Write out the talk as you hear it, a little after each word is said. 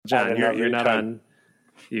John, you're not on.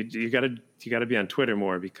 You gotta be on Twitter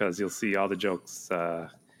more because you'll see all the jokes.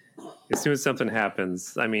 As soon as something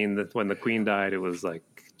happens, I mean, when the Queen died, it was like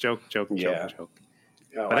joke. Oh,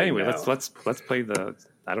 But anyway, let's play the.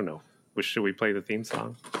 I don't know. Should we play the theme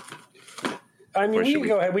song? I mean, we can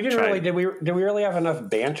go ahead. We didn't really. Did we really have enough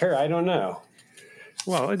banter? I don't know.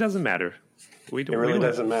 Well, it doesn't matter. It really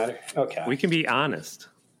doesn't matter. Okay. We can be honest.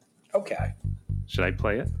 Okay. Should I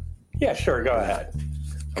play it? Yeah, sure. Go ahead.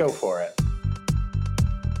 Go for it.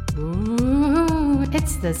 Ooh,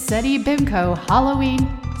 it's the SETI BIMCO Halloween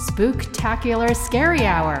Spooktacular Scary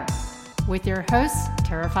Hour with your hosts,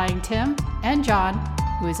 Terrifying Tim and John,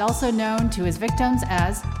 who is also known to his victims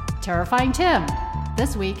as Terrifying Tim.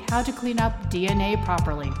 This week, how to clean up DNA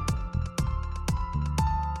properly.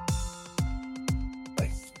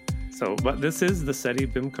 But this is the SETI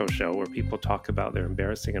BIMCO show where people talk about their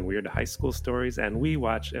embarrassing and weird high school stories, and we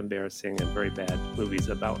watch embarrassing and very bad movies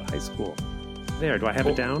about high school. There, do I have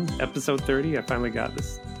it down? Episode 30? I finally got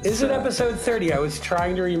this. Is it episode 30? I was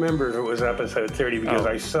trying to remember if it was episode 30 because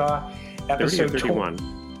I saw episode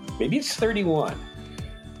 31. Maybe it's 31.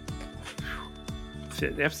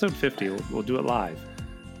 Episode 50, we'll do it live.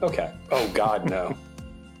 Okay. Oh, God, no.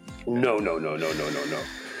 No.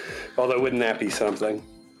 Although, wouldn't that be something?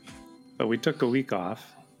 But we took a week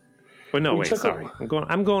off. Well, no, sorry.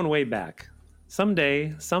 I'm going way back.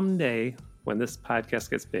 Someday, when this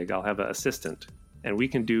podcast gets big, I'll have an assistant, and we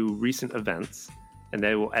can do recent events, and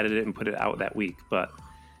they will edit it and put it out that week. But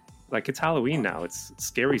like, it's Halloween now; it's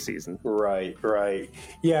scary season. Right.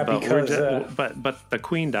 Yeah, but because but the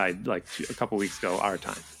Queen died like a couple weeks ago, our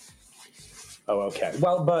time. Oh, okay.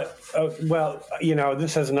 Well,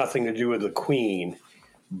 this has nothing to do with the Queen,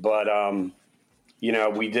 but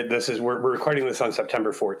we did this. We're recording this on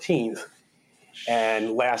September 14th.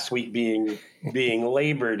 And last week being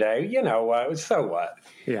Labor Day, so what?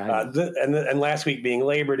 Yeah. And last week being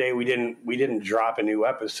Labor Day, we didn't drop a new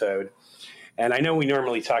episode. And I know we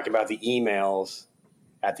normally talk about the emails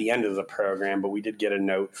at the end of the program, but we did get a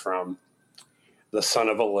note from the son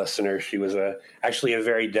of a listener. She was actually a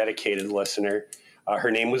very dedicated listener.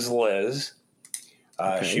 Her name was Liz.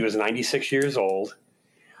 Okay. She was 96 years old.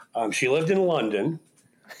 She lived in London.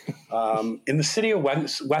 In the city of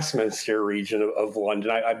Westminster region of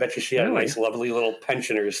London. I bet you she had a nice, lovely little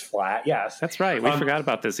pensioner's flat. Yes. That's right. We forgot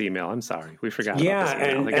about this email. I'm sorry. We forgot about this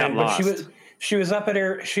email. It got lost. She was up at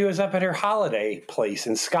her holiday place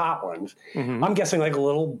in Scotland. Mm-hmm. I'm guessing like a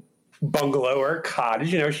little bungalow or a cottage.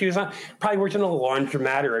 She was probably worked in a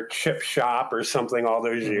laundromat or a chip shop or something all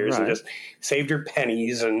those years and just saved her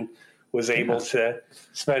pennies and was able to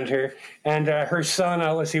spend her. And her son,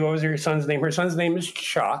 let's see, what was her son's name? Her son's name is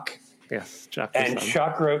Chuck. Yes, Chuck. And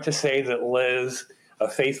Chuck wrote to say that Liz, a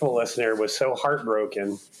faithful listener, was so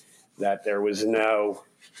heartbroken that there was no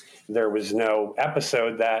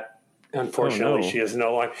episode that, unfortunately, she is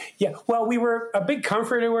no longer. Yeah, well, we were a big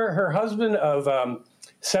comfort to her. Her husband of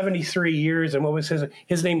 73 years, and what was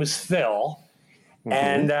his name was Phil. Mm-hmm.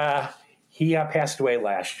 And he passed away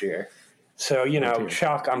last year. So,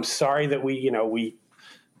 Chuck, I'm sorry that we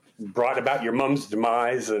brought about your mom's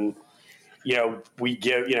demise, and, we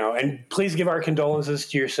give, and please give our condolences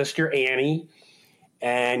to your sister, Annie,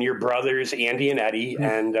 and your brothers, Andy and Eddie,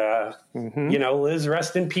 and, Liz,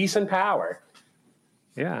 rest in peace and power.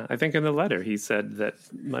 Yeah, I think in the letter he said that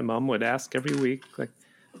my mom would ask every week, like,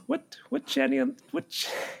 what channel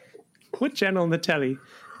on the telly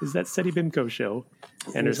is that SETI BIMCO show?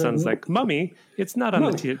 And her son's like, Mummy, it's not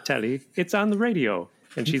on the telly, it's on the radio.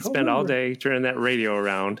 And she'd spend all day turning that radio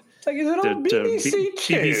around. It's like, is it on BBC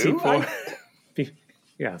Two? BBC4.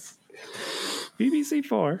 Yes. BBC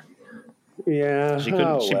 4. Yeah.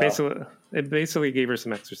 It basically gave her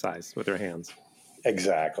some exercise with her hands.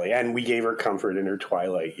 Exactly. And we gave her comfort in her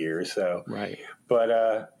twilight years. So. Right.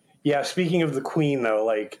 But, speaking of the Queen,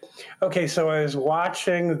 though, so I was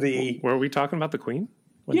watching the... Were we talking about the Queen?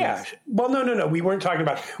 Well, no. We weren't talking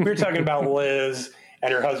about... We were talking about Liz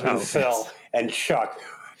and her husband, Phil, and Chuck,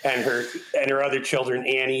 and her other children,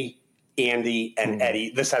 Annie, Andy, and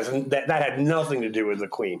Eddie. That had nothing to do with the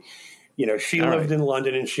Queen. She lived in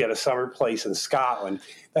London and she had a summer place in Scotland.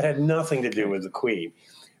 That had nothing to do with the Queen.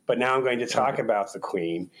 But now I'm going to talk about the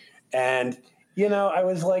Queen. And, I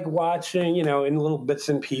was watching, in little bits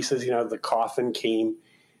and pieces, the coffin came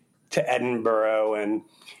to Edinburgh and,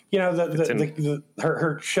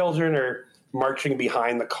 her children are marching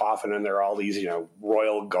behind the coffin and there are all these,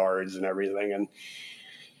 royal guards and everything. And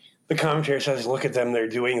the commentator says, look at them. They're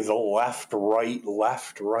doing the left, right,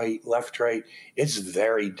 left, right, left, right. It's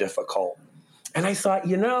very difficult. And I thought,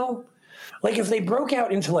 like if they broke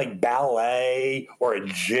out into like ballet or a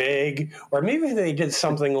jig, or maybe they did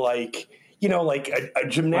something like, like a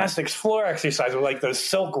gymnastics floor exercise with like those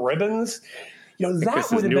silk ribbons, that would have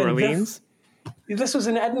been New Orleans. This was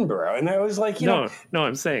in Edinburgh, and I was like, no,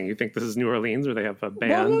 I'm saying, you think this is New Orleans where they have a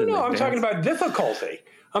band? No. I'm talking about difficulty.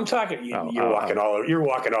 I'm talking. You're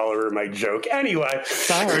walking all over my joke. Anyway,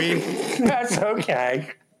 sorry. That's okay.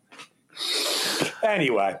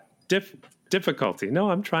 Anyway, difficulty. No,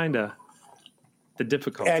 I'm trying to. The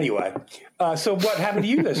difficulty. Anyway, so what happened to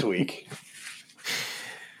you this week?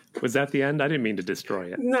 Was that the end? I didn't mean to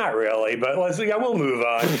destroy it. Not really, but we'll move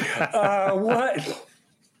on. What?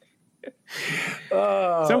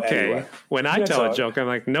 It's okay. Anyway. When I tell a joke, I'm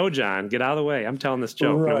like, "No, John, get out of the way. I'm telling this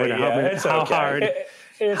joke. Right, no matter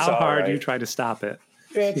how hard you try to stop it.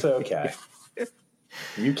 It's okay.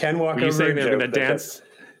 You can walk over. You saying they're going to dance?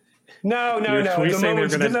 No. Were you saying they were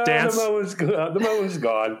going to dance? The moment's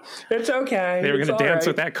gone. It's okay. They were going to dance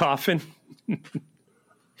with that coffin.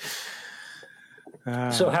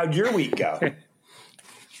 So how'd your week go?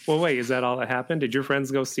 Well, wait, is that all that happened? Did your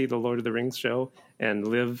friends go see the Lord of the Rings show and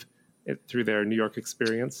live it through their New York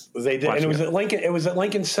experience? They did, and it was at Lincoln. It was at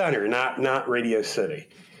Lincoln Center, not Radio City.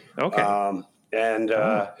 Okay.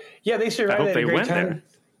 They survived. I hope they went there.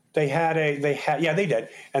 They did,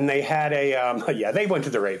 and they had they went to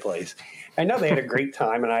the right place. I know they had a great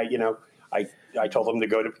time, and I told them to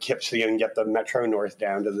go to Poughkeepsie and get the Metro North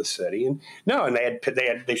down to the city, and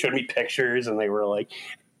they showed me pictures, and they were like,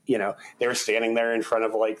 they were standing there in front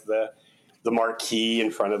of like the marquee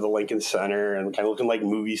in front of the Lincoln Center and kind of looking like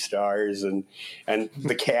movie stars, and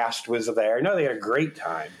the cast was there. No, they had a great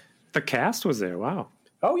time. The cast was there. Wow.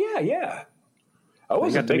 Oh yeah. Oh, it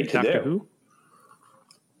was a big to Doctor Who?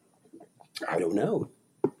 I don't know.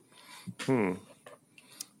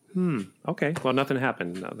 Okay. Well, nothing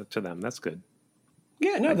happened to them. That's good.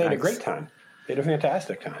 Yeah, no, they had a great time. They had a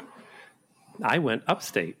fantastic time. I went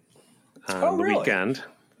upstate on the weekend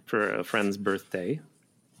for a friend's birthday.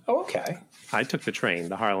 Oh, okay. I took the train,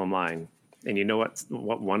 the Harlem Line. And you know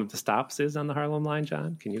what one of the stops is on the Harlem Line,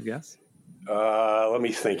 John? Can you guess? Let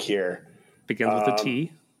me think here. Begins with a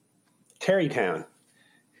T. Tarrytown.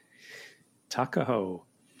 Tuckahoe.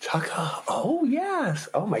 Tuckahoe. Oh, yes.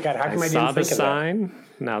 Oh, my God. How come I didn't think of that? I saw the sign,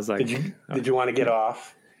 and I was like... Did you want to get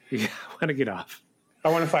off? Yeah, I want to get off. I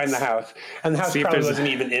want to find the house. And the house probably wasn't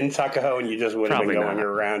even in Tuckahoe, and you just would have been going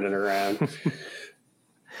around and around.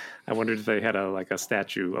 I wondered if they had a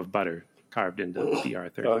statue of butter carved into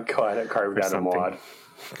BR30. Oh, God, carved out of Maud.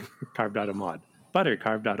 Carved out of Maud. Butter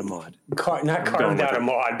carved out of Maud. Not carved out of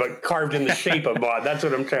Maud, but carved in the shape of Maud. That's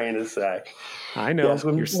what I'm trying to say. I know. Yes,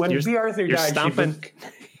 when B. Arthur died, stomping.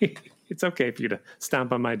 It's okay for you to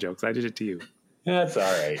stomp on my jokes. I did it to you. That's all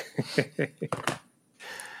right.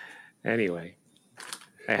 Anyway,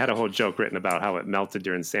 I had a whole joke written about how it melted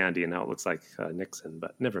during Sandy and how it looks like Nixon,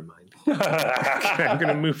 but never mind. I'm going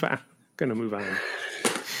to move on.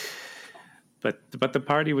 But the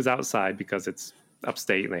party was outside because it's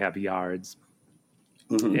upstate and they have yards.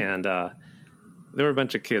 Mm-hmm. And there were a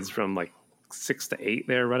bunch of kids from like 6 to 8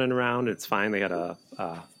 there running around. It's fine. They had a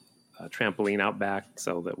trampoline out back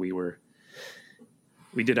so that we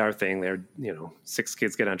did our thing there. 6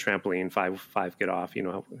 kids get on trampoline, five get off. You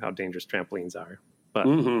know how dangerous trampolines are. But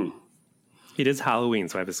It is Halloween,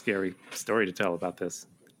 so I have a scary story to tell about this.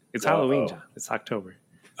 It's Halloween, John. It's October.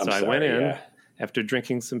 I went in after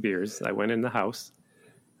drinking some beers. I went in the house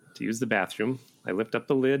to use the bathroom. I lift up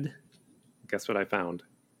the lid. Guess what I found?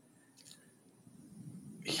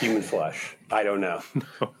 Human flesh. I don't know.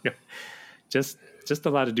 No. Just a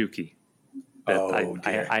lot of dookie.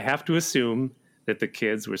 I have to assume that the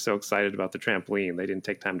kids were so excited about the trampoline they didn't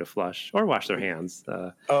take time to flush or wash their hands.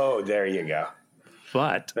 There you go.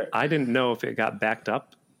 But I didn't know if it got backed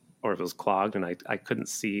up or if it was clogged, and I couldn't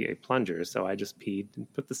see a plunger, so I just peed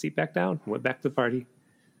and put the seat back down and went back to the party.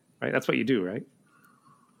 Right? That's what you do, right?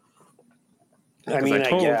 I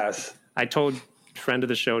guess. I told friend of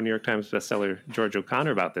the show, New York Times bestseller George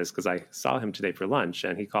O'Connor, about this because I saw him today for lunch,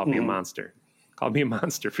 and he called me a monster. Called me a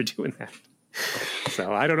monster for doing that.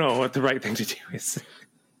 So I don't know what the right thing to do is.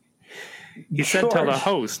 He said tell the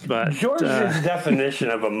host, but... George's definition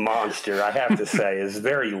of a monster, I have to say, is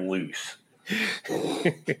very loose.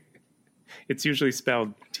 It's usually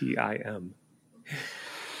spelled Tim.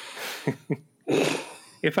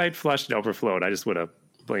 If I'd flushed and overflowed, I just would have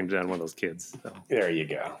blamed it on one of those kids. So. There you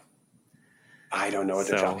go. I don't know what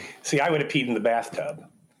to tell. See, I would have peed in the bathtub.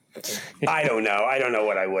 I don't know. I don't know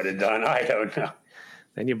what I would have done. I don't know.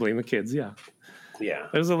 Then you blame the kids, yeah. Yeah.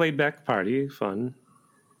 It was a laid-back party, fun.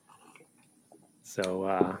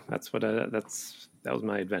 So that was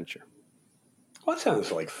my adventure. Well, that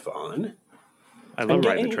sounds like fun. I love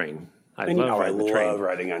riding the train. I love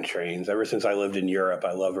riding on trains. Ever since I lived in Europe,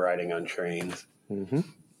 I love riding on trains. Mm-hmm.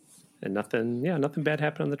 And nothing bad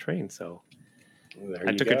happened on the train. So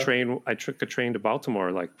I took a train to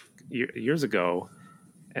Baltimore like years ago,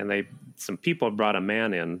 and some people brought a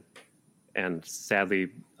man in, and sadly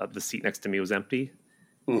the seat next to me was empty.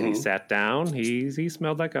 Mm-hmm. And he sat down. He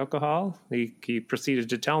smelled like alcohol. He proceeded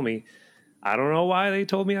to tell me, I don't know why they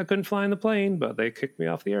told me I couldn't fly in the plane, but they kicked me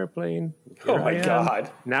off the airplane. Oh my God.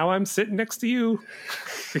 Now I'm sitting next to you.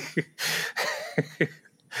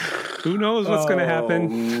 Who knows what's going to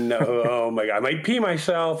happen? No, oh my God. I might pee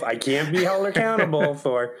myself. I can't be held accountable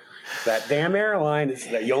for that damn airline. It's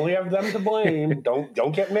that you only have them to blame.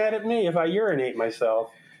 Don't get mad at me if I urinate myself.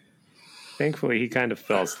 Thankfully, he kind of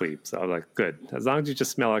fell asleep. So I was like, good. As long as you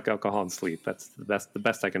just smell like alcohol and sleep, that's the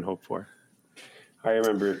best I can hope for. I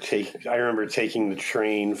remember taking the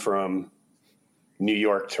train from New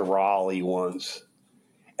York to Raleigh once.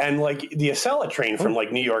 And like the Acela train from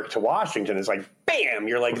like New York to Washington is like, bam,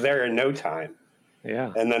 you're like there in no time.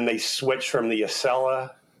 Yeah. And then they switch from the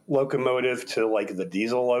Acela locomotive to like the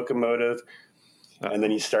diesel locomotive. And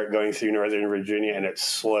then you start going through Northern Virginia and it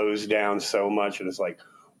slows down so much. And it's like,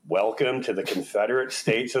 welcome to the Confederate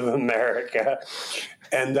States of America.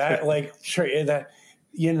 And that like, it's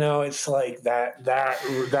like that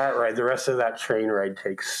ride, the rest of that train ride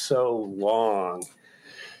takes so long.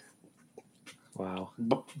 Wow.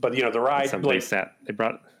 But the ride. Somebody sat. They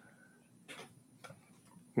brought.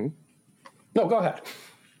 No, go ahead.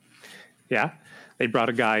 Yeah. They brought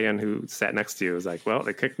a guy in who sat next to you. It was like, well,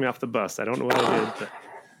 they kicked me off the bus. I don't know what I did, but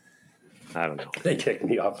I don't know. They kicked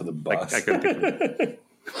me off of the bus. I couldn't think of it.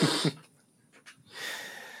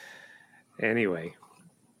 Anyway.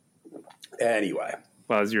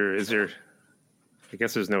 Well, is there? I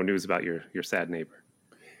guess there's no news about your sad neighbor.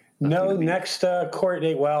 No, next court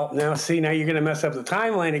date. Well, now you're going to mess up the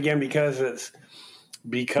timeline again because it's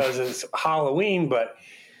Halloween. But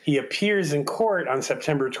he appears in court on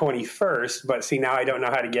September 21st. But now I don't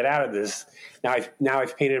know how to get out of this. Now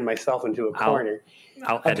I've painted myself into a corner.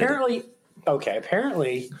 I'll edit it.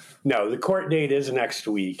 Apparently, no. The court date is next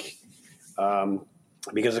week,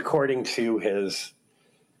 because according to his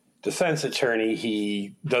defense attorney,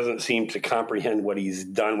 he doesn't seem to comprehend what he's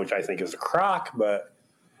done, which I think is a crock, but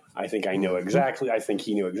I think I think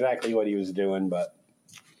he knew exactly what he was doing, but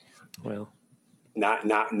well, not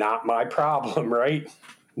my problem, right?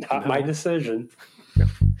 Not my decision. Yeah.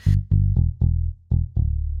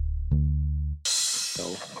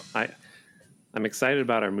 So I'm excited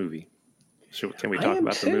about our movie. Can we talk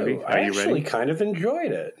about the movie? Are you ready? I actually kind of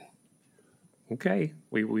enjoyed it. Okay.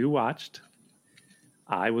 We watched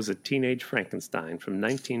I Was a Teenage Frankenstein from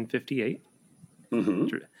 1958.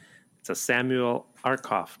 Mm-hmm. It's a Samuel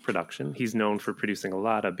Arkoff production. He's known for producing a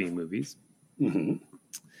lot of B movies. Mm-hmm.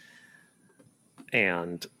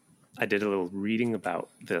 And I did a little reading about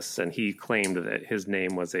this, and he claimed that his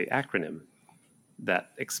name was an acronym that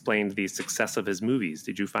explained the success of his movies.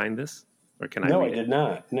 Did you find this? Or can I read it? No, I did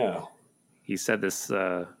not. No. He said this.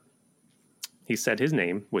 He said his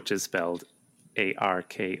name, which is spelled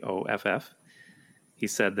Arkoff. He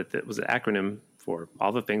said that it was an acronym for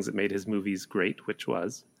all the things that made his movies great, which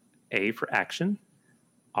was A for action,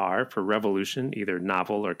 R for revolution, either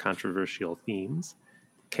novel or controversial themes,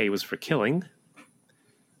 K was for killing,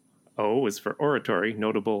 O was for oratory,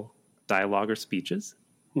 notable dialogue or speeches,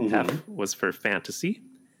 mm-hmm. F was for fantasy,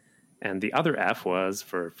 and the other F was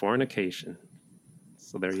for fornication.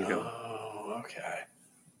 So there you go. Oh, okay.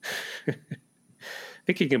 I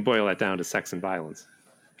think you can boil that down to sex and violence.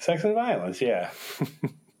 Sex and violence, yeah.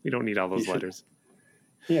 We don't need all those letters.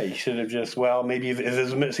 Yeah, you should have just, maybe if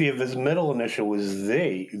his middle initial was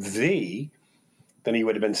the, then he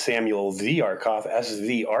would have been Samuel V. Arkoff,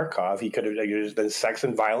 S.V. Arkoff. He could have just been Sex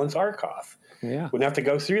and Violence Arkoff. Yeah. Wouldn't have to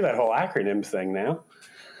go through that whole acronym thing now.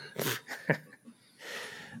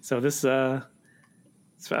 So this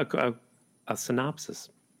it's a synopsis.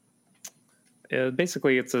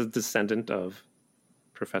 Basically, it's a descendant of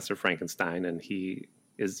Professor Frankenstein, and he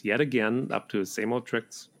is yet again up to his same old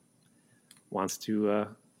tricks. Wants to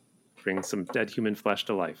bring some dead human flesh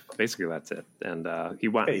to life. Basically, that's it. And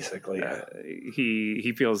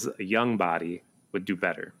he feels a young body would do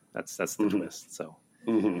better. That's the mm-hmm. twist. So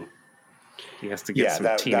mm-hmm. he has to get some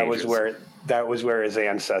teenagers. That was where his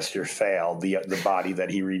ancestor failed. The body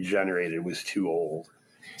that he regenerated was too old.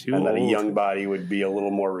 That a young body would be a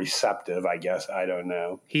little more receptive, I guess. I don't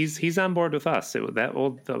know. He's on board with us.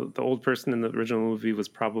 The old person in the original movie was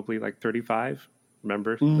probably like 35.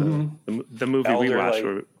 Remember mm-hmm. the movie we watched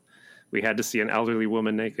We had to see an elderly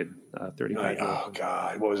woman naked. 35. Oh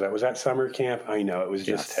God, what was that? Was that summer camp? I know, it was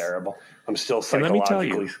just terrible. I'm still And let me tell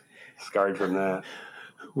psychologically you, scarred from that.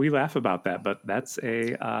 we laugh about that, but that's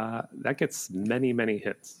that gets many, many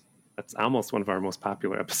hits. That's almost one of our most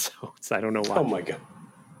popular episodes. I don't know why. Oh my God.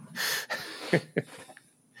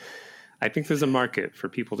 I think there's a market for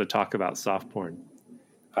people to talk about soft porn.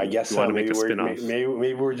 I guess You so. want to make Maybe a spin-off.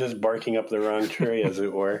 maybe we're just barking up the wrong tree, as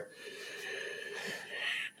it were.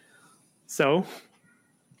 So,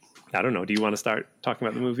 I don't know. Do you want to start talking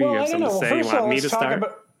about the movie? Well, You have I don't something know. to say? You First of want all, me to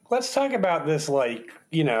start? Let's talk about this, like,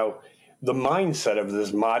 the mindset of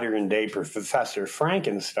this modern day Professor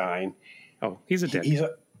Frankenstein. Oh, he's a dick.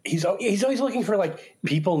 He's always looking for, like,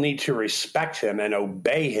 people need to respect him and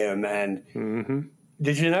obey him. And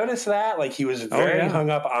did you notice that? Like, he was very hung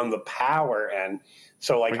up on the power. And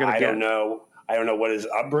so, like, I don't know what his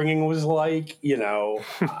upbringing was like.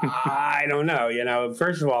 I don't know.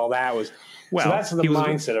 First of all, so that's the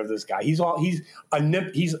mindset of this guy. He's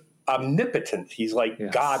omnipotent. He's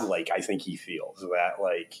like godlike. I think he feels that,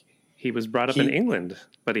 like, he was brought up in England,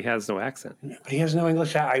 but he has no accent. But he has no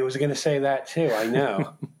English. I was going to say that too. I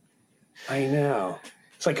know. I know.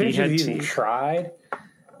 It's like, couldn't you have even tried?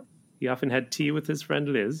 He often had tea with his friend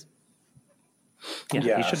Liz.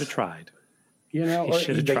 Yeah, he should have tried. He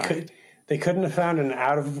should have tried. They couldn't have found an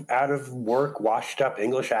out of work, washed up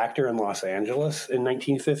English actor in Los Angeles in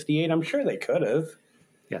 1958. I'm sure they could have.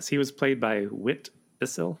 Yes, he was played by Whit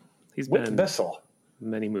Bissell. He's been in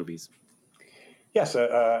many movies. Yes,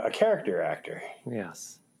 a character actor.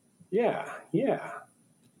 Yes. Yeah.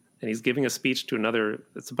 And he's giving a speech to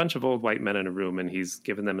it's a bunch of old white men in a room, and he's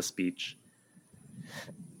giving them a speech.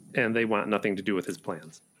 And they want nothing to do with his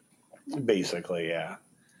plans. Basically, yeah.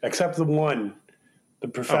 Except the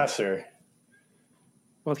professor.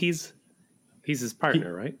 Well, he's his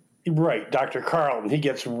partner, right? Right, Dr. Carlton. He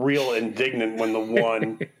gets real indignant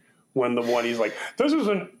when he's like, "This is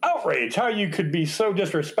an outrage! How you could be so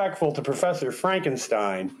disrespectful to Professor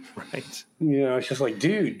Frankenstein?" Right. It's just like,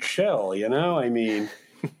 dude, chill. I mean,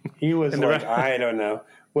 he was like, I don't know.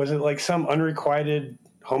 Was it like some unrequited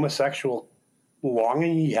homosexual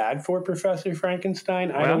longing he had for Professor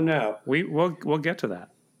Frankenstein? I don't know. We'll get to that.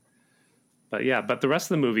 But the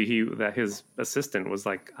rest of the movie, his assistant was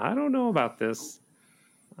like, I don't know about this.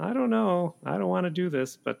 I don't know. I don't want to do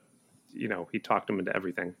this. But, he talked him into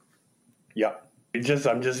everything. Yep.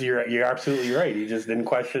 You're absolutely right. He just didn't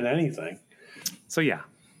question anything. So,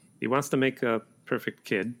 he wants to make a perfect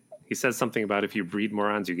kid. He says something about if you breed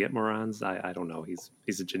morons, you get morons. I don't know.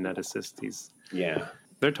 He's a geneticist.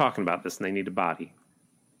 They're talking about this and they need a body.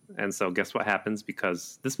 And so guess what happens?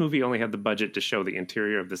 Because this movie only had the budget to show the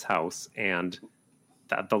interior of this house and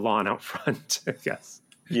the lawn out front, I guess.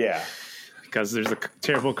 Yeah. Because there's a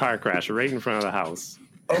terrible car crash right in front of the house.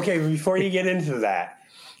 Okay, before you get into that.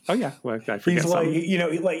 Oh, yeah. Well, I forget he's like, something.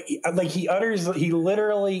 he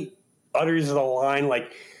literally utters the line,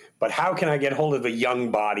 like, but how can I get hold of a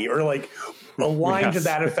young body? Or like a line to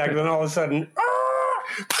that effect. And then all of a sudden,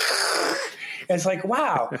 it's like,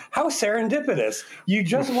 wow, how serendipitous. You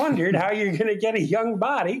just wondered how you're going to get a young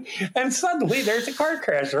body, and suddenly there's a car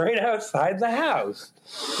crash right outside the house.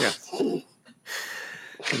 Yes. And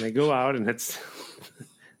they go out, and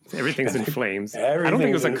everything's in flames. I don't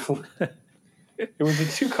think it was it was a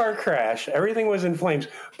 2-car crash. Everything was in flames,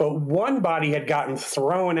 but one body had gotten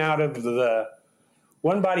thrown out of the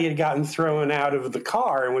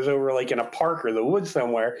car and was over like in a park or the woods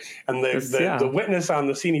somewhere. And the witness on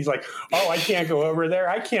the scene, he's like, "Oh, I can't go over there.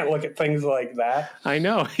 I can't look at things like that." I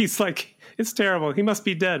know. He's like, "It's terrible. He must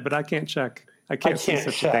be dead, but I can't check. I can't see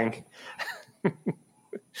such a thing."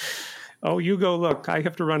 Oh, you go look. I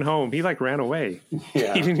have to run home. He ran away.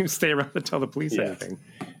 Yeah. He didn't even stay around to tell the police anything.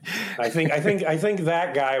 I think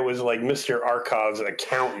that guy was like Mr. Arkov's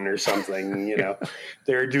accountant or something.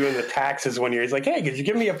 They were doing the taxes one year. He's like, "Hey, could you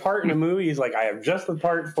give me a part in a movie?" He's like, "I have just the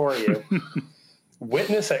part for you."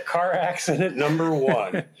 Witness at car accident number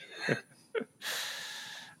 1.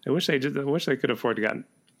 I wish they could afford to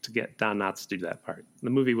get Don Knotts to do that part.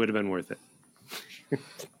 The movie would have been worth it.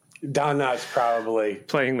 Don Knotts probably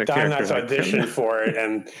playing the character. Don Knotts auditioned for it,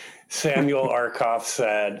 and Samuel Arkoff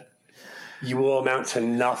said, "You will amount to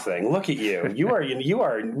nothing. Look at you. You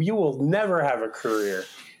will never have a career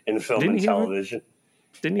in film and television."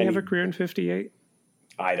 Didn't he have a career in '58?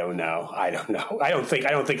 I don't know. I don't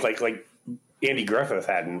think like Andy Griffith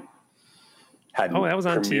hadn't. Oh, that was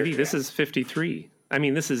on TV. This is '53. I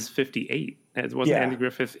mean, this is '58. Wasn't Andy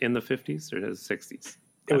Griffith in the '50s or the '60s?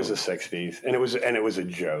 It was the '60s, and it was a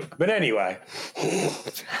joke. But anyway,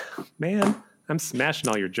 man, I'm smashing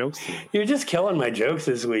all your jokes tonight. You're just killing my jokes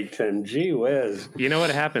this week, Tim. Gee whiz. You know what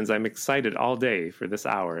happens? I'm excited all day for this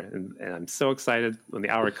hour, and I'm so excited when the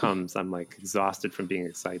hour comes. I'm like exhausted from being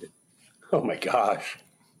excited. Oh my gosh.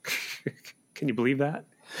 Can you believe that?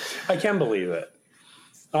 I can believe it.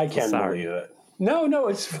 I can believe it. No,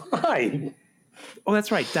 it's fine. Oh,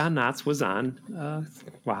 that's right. Don Knotts was on.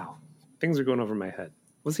 Wow. Things are going over my head.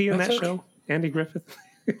 Was he in that show? Andy Griffith?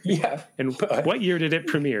 Yeah. And what year did it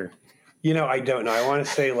premiere? You know, I don't know. I want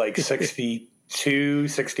to say like 62,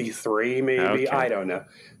 63 maybe. Okay. I don't know.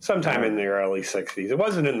 Sometime in the early 60s. It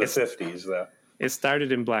wasn't in the 50s, though. It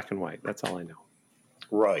started in black and white. That's all I know.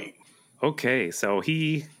 Right. Okay, so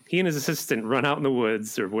he and his assistant run out in the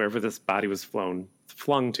woods or wherever this body was flung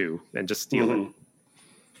to, and just steal it.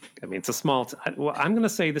 I mean, it's a small... well, I'm going to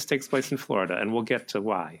say this takes place in Florida, and we'll get to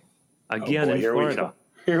why. Again, in Florida.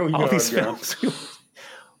 Here we go. All these films.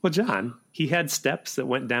 Well, John, he had steps that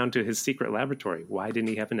went down to his secret laboratory. Why didn't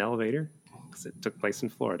he have an elevator? Because it took place in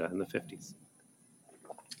Florida in the 50s.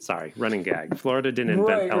 Sorry, running gag. Florida didn't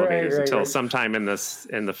invent elevators until sometime in the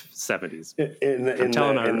 70s. I'm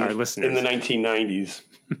telling our listeners. In the 1990s.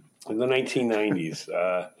 In the 1990s.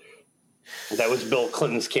 That was Bill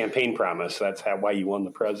Clinton's campaign promise. That's why he won the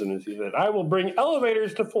presidency. He said, I will bring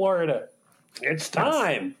elevators to Florida. It's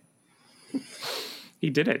time. He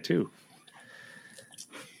did it, too.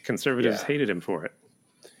 Conservatives hated him for it.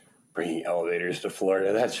 Bringing elevators to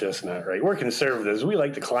Florida, that's just not right. We're conservatives. We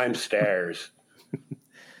like to climb stairs.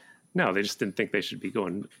 No, they just didn't think they should be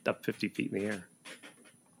going up 50 feet in the air.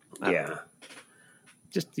 Yeah.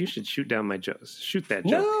 You should shoot down my jokes. Shoot that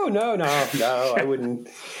joke. No. I wouldn't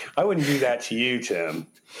do that to you, Tim.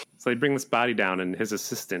 So they bring this body down, and his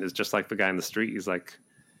assistant is just like the guy in the street. He's like,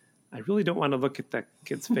 I really don't want to look at that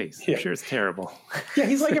kid's face. I'm sure it's terrible. Yeah,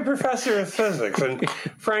 he's like a professor of physics. And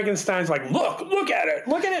Frankenstein's like, look at it.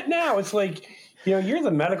 Look at it now. It's like, you're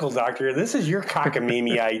the medical doctor. This is your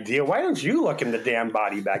cockamamie idea. Why don't you look in the damn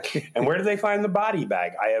body bag? And where did they find the body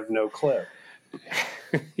bag? I have no clue.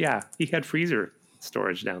 Yeah, he had freezer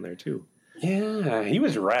storage down there, too. Yeah, he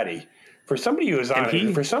was ready. For somebody who was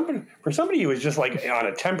for somebody who was just like on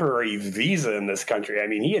a temporary visa in this country, I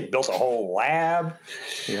mean, he had built a whole lab.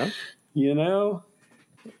 Yeah.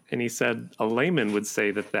 And he said a layman would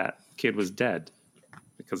say that kid was dead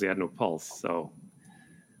because he had no pulse. So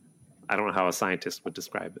I don't know how a scientist would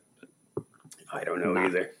describe it. But I don't know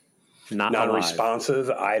either. Not responsive.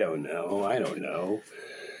 I don't know.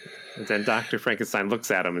 And then Dr. Frankenstein looks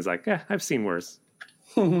at him and is like, I've seen worse.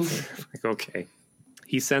 Like, okay.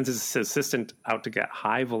 He sends his assistant out to get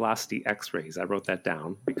high-velocity X-rays. I wrote that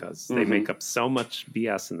down because they make up so much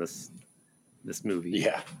BS in this movie.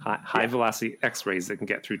 Yeah. High-velocity X-rays that can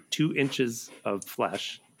get through 2 inches of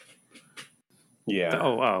flesh. Yeah.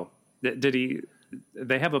 Oh.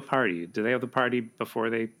 They have a party. Do they have the party before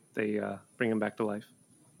they bring him back to life?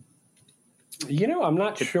 I'm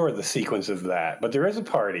not sure the sequence of that, but there is a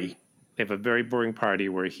party. They have a very boring party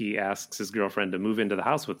where he asks his girlfriend to move into the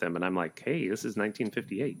house with him. And I'm like, hey, this is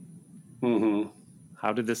 1958. Mm-hmm.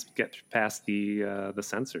 How did this get past the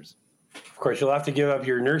censors? Of course, you'll have to give up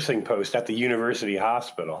your nursing post at the university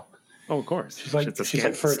hospital. Oh, of course. She's like,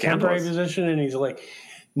 for a temporary position. And he's like,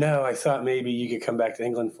 no, I thought maybe you could come back to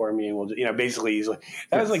England for me. And we'll, basically he's like,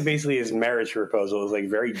 that was like basically his marriage proposal. It was like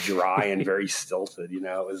very dry and very stilted, it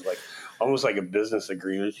was like almost like a business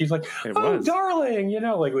agreement. She's like, darling,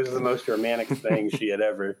 like it was the most romantic thing she had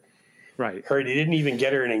ever heard. He didn't even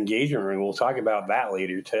get her an engagement ring. We'll talk about that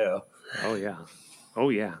later too. Oh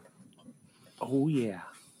yeah.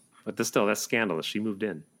 But that's scandalous. She moved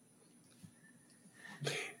in.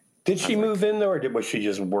 Did she move in though, or was she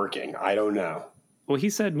just working? I don't know. Well,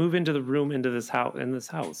 he said move into the room in this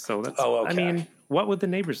house. So that's. Oh, okay. I mean, what would the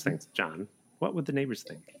neighbors think, John? What would the neighbors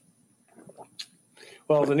think?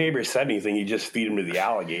 Well, if the neighbors said anything, you just feed them to the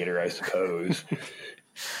alligator, I suppose.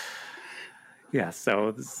 Yeah.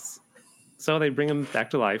 So they bring him back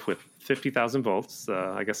to life with 50,000 volts.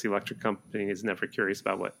 I guess the electric company is never curious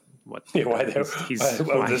about what. Why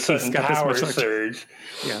the sudden power surge?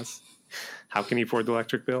 Yes. How can he afford the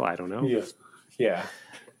electric bill? I don't know. Yeah.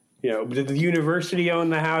 Did the university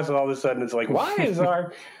own the house? And all of a sudden, it's like, why is the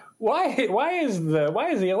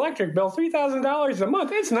electric bill $3,000 a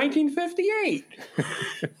month? It's 1958.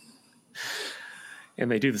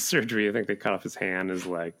 And they do the surgery. I think they cut off his hand, his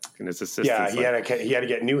leg, and his assistant. Yeah, he had to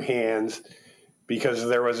get new hands because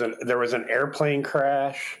there was an airplane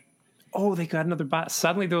crash. Oh, they got another body.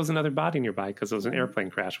 Suddenly, there was another body nearby because there was an airplane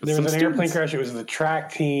crash. There was an airplane crash. It was the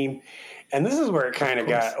track team. And this is where it kind of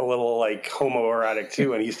got a little like homoerotic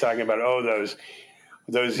too. And he's talking about,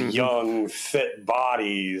 those young, fit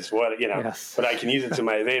bodies. Yes. But I can use it to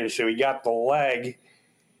my advantage. So he got the leg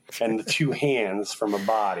and the two hands from a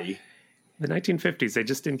body. The 1950s, they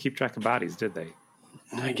just didn't keep track of bodies, did they?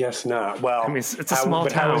 I guess not. Well, I mean, it's a small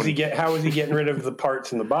town. How was he getting rid of the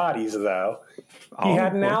parts and the bodies, though? He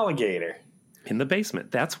had an alligator. In the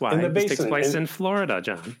basement. That's why In the this takes basement. place in Florida,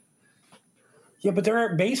 John. Yeah, but there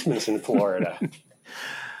aren't basements in Florida.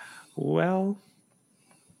 Well,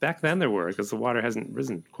 back then there were, because the water hasn't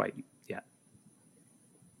risen quite yet.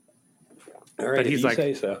 All right, But he's if you like-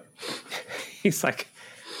 say so. He's like,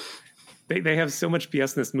 they have so much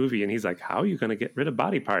BS in this movie, and he's like, how are you going to get rid of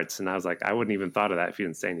body parts? And I was like, I wouldn't even thought of that if you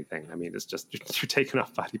didn't say anything. I mean, it's just, you're taking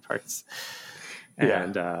off body parts.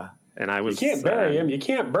 And I was... You can't bury him. You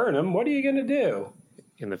can't burn him. What are you going to do?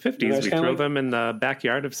 In the 50s, we kinda throw like- them in the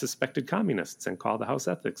backyard of suspected communists and call the House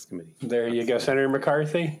Ethics Committee. There you go, Senator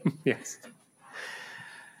McCarthy. Yes.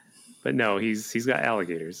 But no, he's got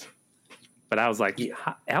alligators. But I was like,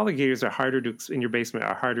 alligators are harder in your basement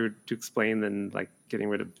are harder to explain than like getting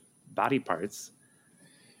rid of body parts,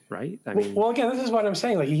 right? I mean, Well, again, this is what I'm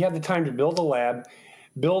saying. Like, he had the time to build a lab,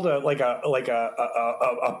 build a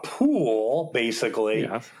pool, basically,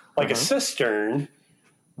 a cistern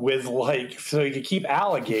with so he could keep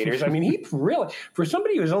alligators. I mean, he really, for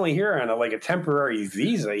somebody who was only here on a temporary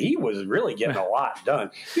visa, he was really getting a lot done.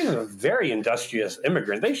 He was a very industrious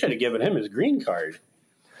immigrant. They should have given him his green card.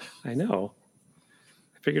 I know.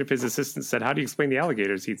 I figured if his assistant said, "How do you explain the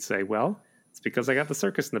alligators?" he'd say, "Well, it's because I got the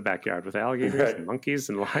circus in the backyard with alligators and monkeys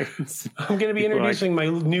and lions." I'm going to be introducing my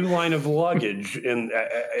new line of luggage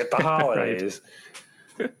at the holidays.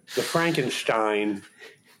 The Frankenstein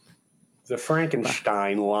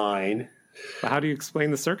line. Well, how do you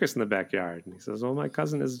explain the circus in the backyard? And he says, "Well, my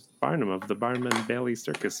cousin is Barnum of the Barnum and Bailey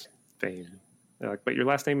circus fame." They're like, "But your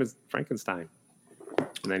last name is Frankenstein."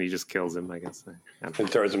 And then he just kills him, I guess. And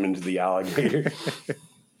throws him into the alligator.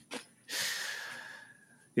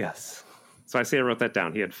 Yes. So I wrote that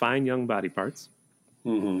down. He had fine young body parts.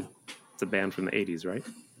 Mm-hmm. It's a band from the 80s, right?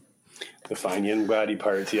 The fine young body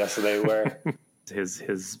parts, yes, they were.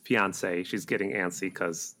 His fiance, she's getting antsy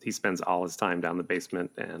because he spends all his time down the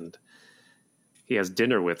basement, and he has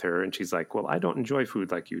dinner with her, and she's like, "Well, I don't enjoy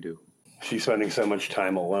food like you do." She's spending so much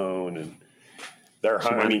time alone, and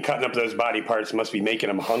cutting up those body parts must be making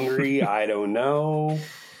them hungry. I don't know.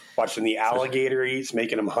 Watching the alligator eats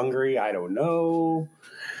making them hungry. I don't know.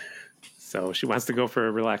 So she wants to go for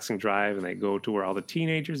a relaxing drive, and they go to where all the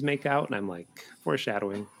teenagers make out, and I'm like,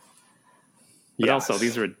 foreshadowing. But also,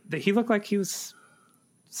 he looked like he was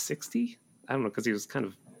 60. I don't know, because he was kind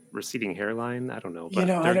of receding hairline. I don't know. But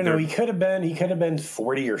I don't know. He could have been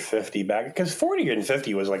 40 or 50 back, because 40 and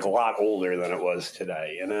 50 was like a lot older than it was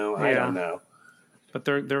today. I don't know. But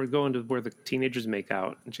they're going to where the teenagers make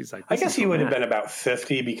out, and she's like, I guess he would have been about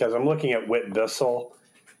 50, because I'm looking at Whit Bissell,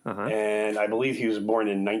 and I believe he was born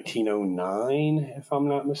in 1909, if I'm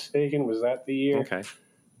not mistaken. Was that the year? Okay.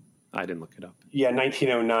 I didn't look it up. Yeah,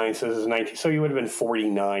 1909. So this is 19. So he would have been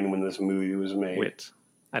 49 when this movie was made. Whit.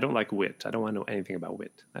 I don't like Whit. I don't want to know anything about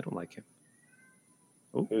Whit. I don't like him.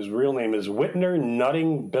 Oh. His real name is Whitner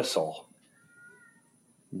Nutting Bissell.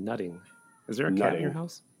 Nutting. Is there a cat in your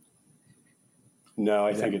house? No,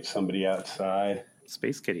 I think it's somebody outside.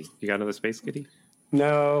 Space Kitty. You got another Space Kitty?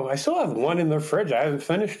 No, I still have one in the fridge. I haven't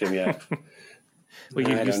finished him yet. Well,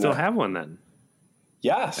 you still have one then?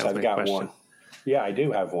 Yes, I've got one. Yeah, I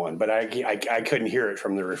do have one, but I couldn't hear it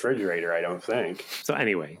from the refrigerator, I don't think. So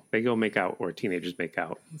anyway, they go make out, or teenagers make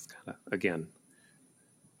out. It's kind of, again,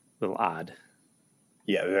 a little odd.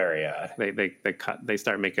 Yeah, very odd. They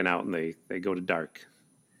start making out, and they go to dark.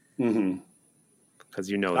 Mm-hmm. Because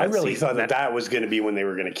I really thought that was going to be when they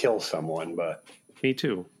were going to kill someone, but me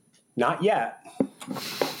too. Not yet.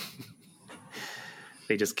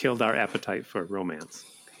 They just killed our appetite for romance.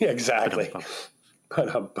 Yeah, exactly.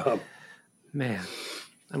 Man,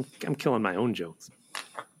 I'm killing my own jokes.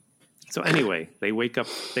 So anyway, they wake up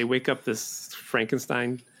this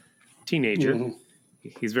Frankenstein teenager. Mm-hmm.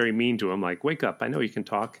 He's very mean to him, like, "Wake up, I know you can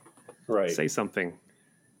talk. Right. Say something."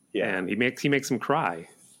 Yeah. And he makes him cry.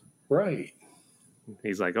 Right.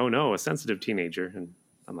 He's like, "Oh no, a sensitive teenager." And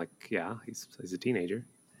I'm like, "Yeah, he's a teenager."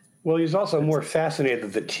 Well, he's also more fascinated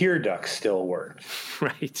that the tear ducts still worked.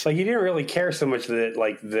 Right. Like, he didn't really care so much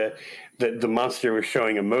that the monster was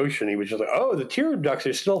showing emotion. He was just like, "Oh, the tear ducts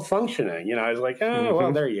are still functioning." I was like, "Oh,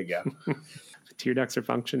 well, there you go." The tear ducts are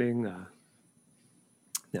functioning. No,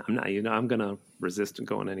 I'm not. I'm gonna resist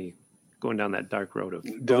going down that dark road of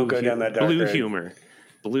don't go down that dark blue road. humor.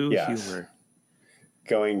 Blue humor.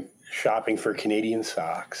 Going shopping for Canadian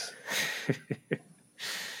socks.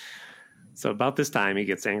 So about this time, he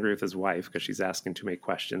gets angry with his wife because she's asking too many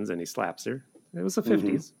questions, and he slaps her. It was the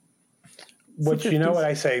 50s. Which, you know what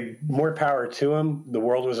I say, more power to him. The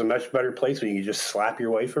world was a much better place when you could just slap your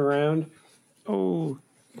wife around. Oh,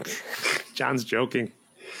 John's joking.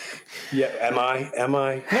 Yeah, am I?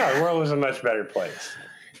 No, the world was a much better place.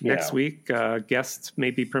 Next week, guest,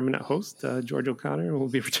 maybe permanent host, George O'Connor, will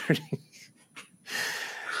be returning.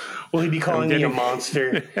 Will he be calling me a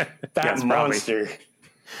monster? That Yes, monster. probably.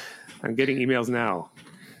 I'm getting emails now.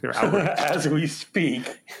 They're outraged. As we speak.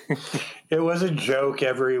 It was a joke,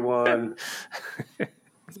 everyone.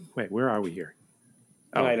 Wait, where are we here?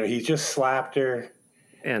 I know, he just slapped her.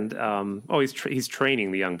 And he's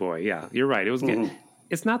training the young boy. Yeah, you're right. It was.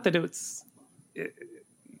 It's not that it's.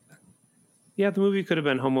 Yeah, the movie could have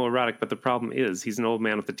been homoerotic, but the problem is he's an old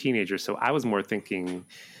man with a teenager. So I was more thinking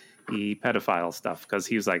the pedophile stuff because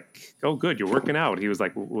he was like, "Oh, good, you're working out." He was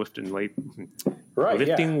like lifting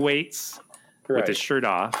weights with his shirt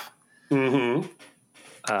off. Mm-hmm.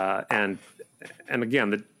 And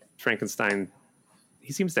again, the Frankenstein.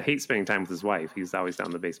 He seems to hate spending time with his wife. He's always down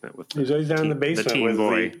in the basement with. He's always down in the basement the teen with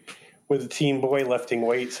boy. With the teen boy lifting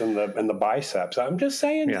weights and the biceps. I'm just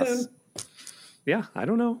saying, Yes. Tim. Yeah, I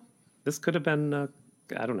don't know. This could have been.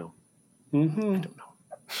 I don't know. Mm-hmm. I don't know.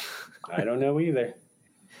 I don't know either.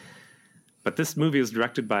 But this movie was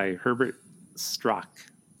directed by Herbert Strock.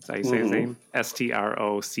 Is that how you say his name?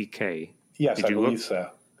 Strock. Yes, I believe so.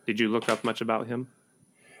 Did you look up much about him?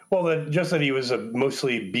 Well, just that he was a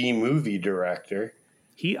mostly B-movie director.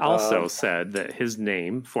 He also said that his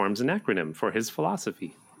name forms an acronym for his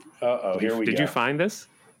philosophy. Here we go. Did you find this?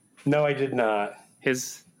 No, I did not.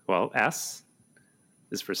 S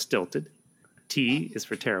is for stilted. T is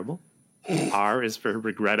for terrible. R is for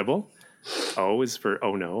regrettable. O is for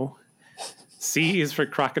oh no. C is for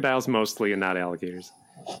crocodiles mostly and not alligators.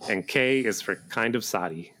 And K is for kind of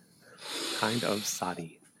soddy. Kind of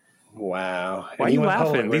soddy. Wow. Why are you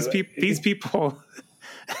laughing? These people.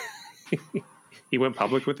 He went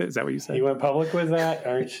public with it? Is that what you said? He went public with that?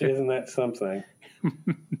 Isn't that something?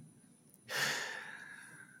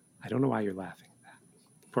 I don't know why you're laughing at that.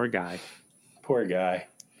 Poor guy. Poor guy.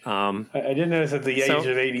 I did notice at the age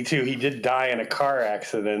of 82, he did die in a car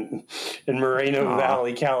accident in Moreno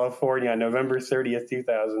Valley, California, on November 30th,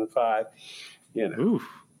 2005. You know. Oof.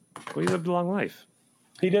 Well, he lived a long life.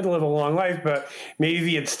 He did live a long life, but maybe if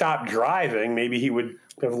he had stopped driving, maybe he would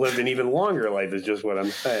have lived an even longer life, is just what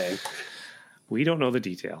I'm saying. We don't know the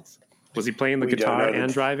details. Was he playing the guitar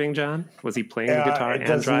and driving, John? Was he playing the guitar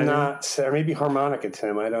and driving? Not, or maybe harmonica,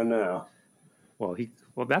 Tim. I don't know. Well,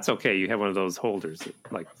 that's okay. You have one of those holders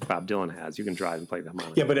like Bob Dylan has. You can drive and play the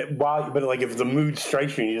harmonica. Yeah, but like if the mood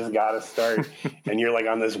strikes you, you just got to start, and you're like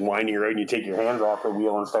on this winding road, and you take your hands off the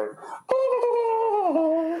wheel and start,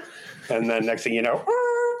 and then next thing you know,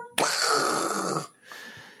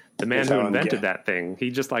 the man who invented that thing, he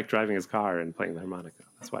just liked driving his car and playing the harmonica.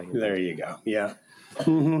 That's why. There you go. Yeah.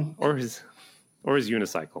 Mm-hmm. Or his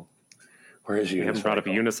unicycle. Or his unicycle. We haven't brought up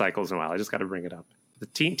unicycles in a while. I just got to bring it up. The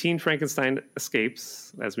teen Frankenstein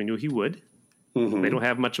escapes, as we knew he would. Mm-hmm. They don't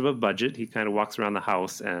have much of a budget. He kind of walks around the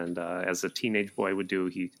house, and as a teenage boy would do,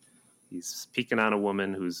 he's peeking on a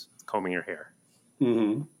woman who's combing her hair.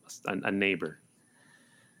 Mm-hmm. A neighbor.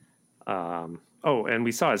 And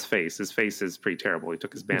we saw his face. His face is pretty terrible. He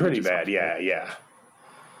took his bandages pretty bad, off. Yeah.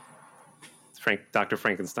 Dr.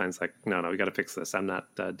 Frankenstein's like, no, we got to fix this. I'm not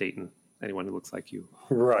dating anyone who looks like you.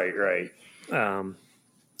 Right.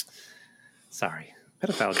 Sorry.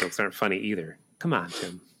 Pedophile jokes aren't funny either. Come on,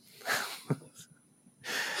 Tim.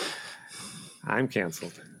 I'm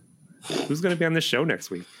canceled. Who's going to be on this show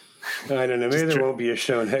next week? I don't know. Maybe there won't be a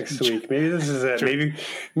show next week. Maybe this is it.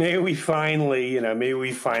 Maybe we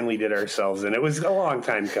finally, did ourselves in. It was a long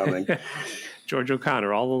time coming. George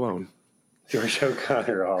O'Connor all alone. George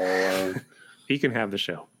O'Connor all alone. He can have the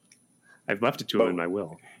show. I've left it to him in my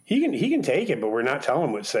will. He can take it, but we're not telling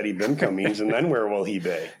him what SETI BIMCO means, and then where will he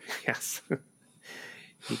be? Yes.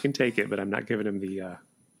 He can take it, but I'm not giving him the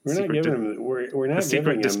we're not giving him the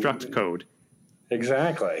secret destruct code.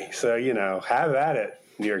 Exactly. So, have at it,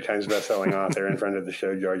 New York Times bestselling author in front of the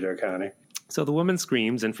show, George O'Connor. So the woman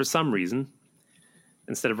screams, and for some reason,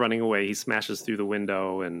 instead of running away, he smashes through the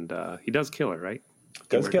window, and he does kill her, right?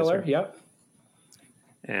 Does kill her, yep.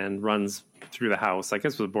 And runs through the house. I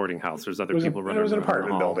guess it was a boarding house. There's other people running around. It was an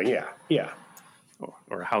apartment building, yeah.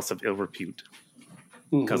 Or a house of ill repute.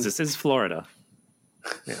 Because this is Florida.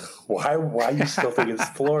 Yeah. Why you still think it's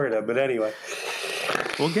Florida? But anyway.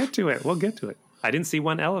 We'll get to it. I didn't see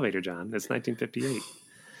one elevator, John. It's 1958.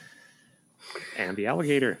 And the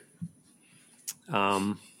alligator.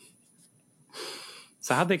 So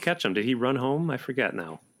how'd they catch him? Did he run home? I forget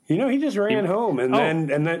now. He just ran home, and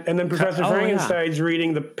then Professor Frankenstein's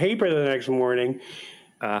reading the paper the next morning.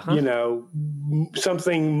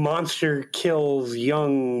 Something monster kills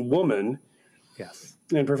young woman. Yes.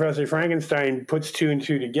 And Professor Frankenstein puts 2 and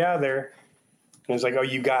 2 together, and it's like, "Oh,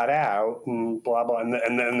 you got out," and blah blah. And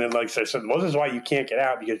then like I said, well, this is why you can't get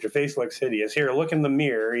out, because your face looks hideous. Here, look in the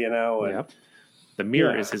mirror, And, yep. The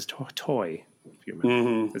mirror is his toy. If you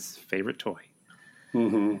remember, his favorite toy.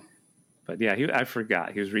 Mm-hmm. But yeah, I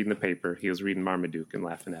forgot. He was reading the paper. He was reading Marmaduke and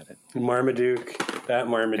laughing at it. Marmaduke.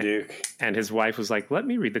 And his wife was like, "Let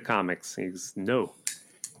me read the comics." He goes, "No.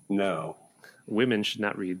 Women should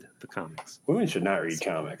not read the comics. Women should not read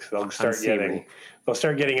comics. They'll start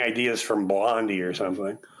getting ideas from Blondie or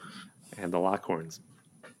something." And the Lockhorns.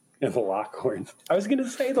 I was going to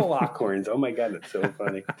say the Lockhorns. Oh my God, that's so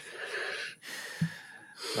funny.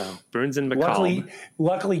 Well, Burns and McCall.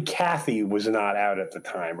 Luckily, Kathy was not out at the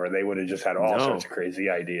time, or they would have just had all sorts of crazy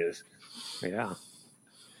ideas. Yeah.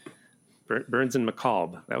 Burns and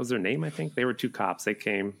McCall. That was their name, I think. They were 2 cops. They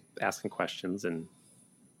came asking questions, and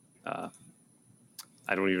I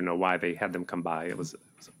don't even know why they had them come by. It was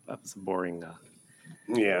a boring.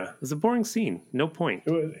 It was a boring scene. No point.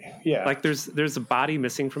 Like there's a body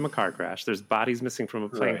missing from a car crash. There's bodies missing from a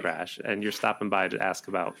plane crash, and you're stopping by to ask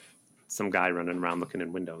about some guy running around looking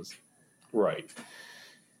in windows. Right.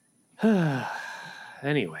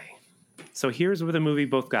 Anyway, so here's where the movie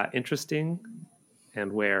both got interesting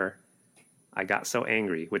and where I got so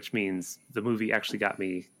angry, which means the movie actually got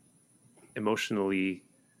me emotionally,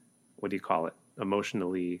 what do you call it?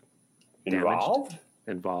 Emotionally involved.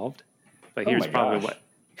 But here's probably what.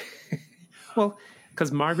 Well,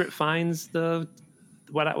 because Margaret finds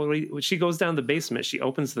when she goes down the basement, she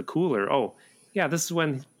opens the cooler. Oh, yeah, this is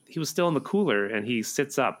when he was still in the cooler, and he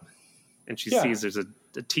sits up, and she sees there's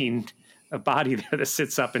a body there that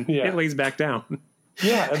sits up, and it lays back down.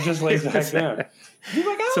 Yeah, it just lays back down. You're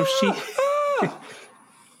like, so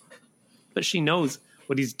but she knows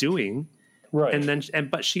what he's doing, right? And then,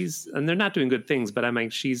 but they're not doing good things. But I mean,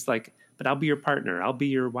 she's like, "But I'll be your partner. I'll be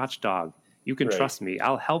your watchdog. You can trust me.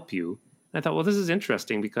 I'll help you." And I thought, well, this is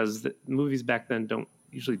interesting because the movies back then don't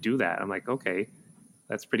usually do that. I'm like, okay,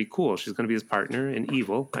 that's pretty cool. She's going to be his partner in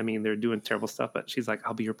evil. I mean, they're doing terrible stuff, but she's like,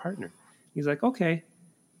 "I'll be your partner." He's like, okay,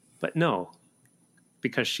 but no,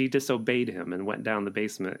 because she disobeyed him and went down the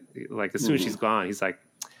basement. Like as soon as she's gone, he's like,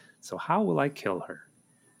 "So how will I kill her?"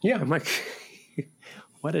 Yeah, I'm like,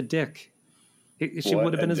 what a dick. She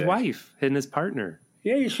would have been his wife and his partner.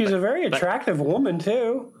 Yeah, she's a very attractive woman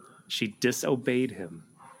too. She disobeyed him.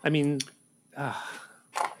 I mean,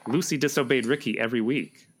 Lucy disobeyed Ricky every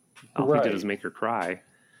week. All he did was make her cry.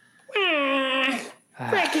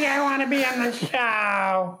 Ricky, I want to be on the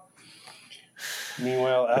show.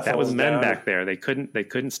 Meanwhile, that was men back there. They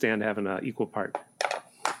couldn't stand having an equal part.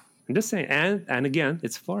 I'm just saying. And again,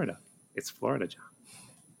 it's Florida. It's Florida, John.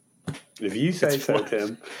 If you say so,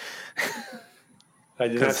 Tim. I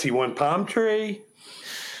did not see one palm tree.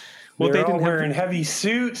 Well, they're all wearing heavy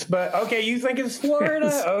suits, but okay, you think it's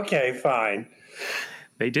Florida? Okay, fine.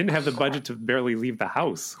 They didn't have the budget to barely leave the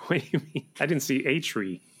house. What do you mean? I didn't see a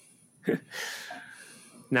tree.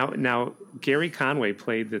 Now, Gary Conway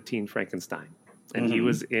played the teen Frankenstein, and he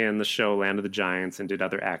was in the show Land of the Giants and did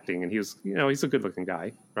other acting, and he was, he's a good-looking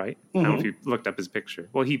guy, right? I don't know if you looked up his picture.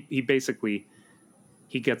 Well, he basically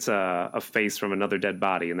gets a face from another dead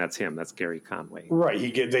body, and that's him. That's Gary Conway. Right.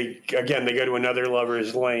 They go to another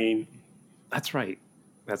lover's lane. That's right.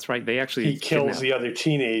 They actually he kills the other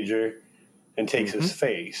teenager and takes his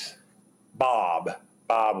face. Bob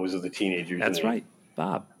was the teenager's name. That's right,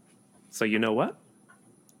 Bob. So you know what?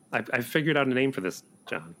 I figured out a name for this,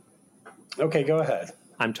 John. Okay, go ahead.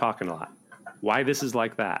 I'm talking a lot. Why This Is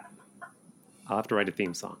Like That. I'll have to write a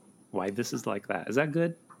theme song. Why This Is Like That. Is that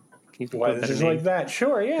good? Can you think Why This Is Like That?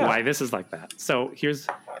 Sure, yeah. Why This Is Like That. So here's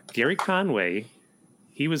Gary Conway.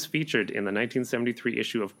 He was featured in the 1973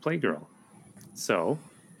 issue of Playgirl. So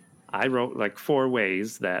I wrote like 4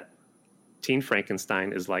 ways that Teen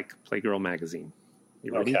Frankenstein is like Playgirl magazine.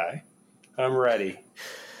 You ready? Okay. I'm ready.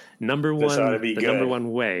 Number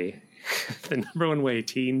one way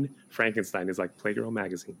Teen Frankenstein is like Playgirl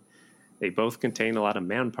magazine. They both contain a lot of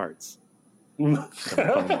man parts. Man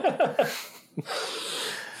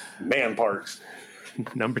parts.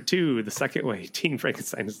 Number 2, the second way Teen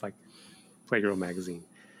Frankenstein is like Playgirl magazine.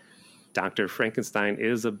 Dr. Frankenstein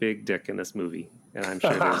is a big dick in this movie, and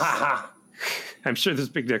I'm sure there's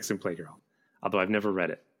big dicks in Playgirl, although I've never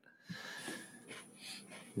read it.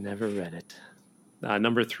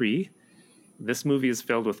 Number 3, this movie is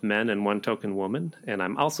filled with men and one token woman, and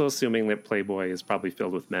I'm also assuming that Playboy is probably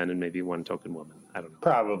filled with men and maybe one token woman. I don't know.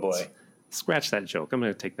 Probably. Scratch that joke. I'm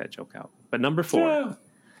going to take that joke out. But number four.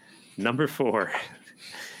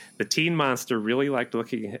 The teen monster really liked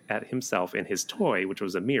looking at himself in his toy, which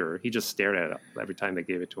was a mirror. He just stared at it every time they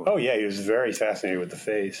gave it to him. Oh, yeah, he was very fascinated with the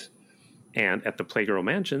face. And at the Playgirl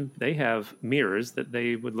Mansion, they have mirrors that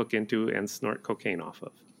they would look into and snort cocaine off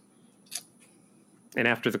of. And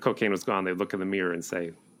after the cocaine was gone, they'd look in the mirror and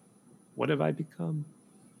say, what have I become?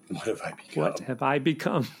 What have I become? What have I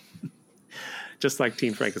become? Just like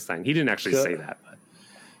Teen Frankenstein. He didn't actually say that,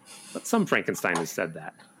 but some Frankenstein has said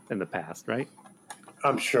that in the past, right?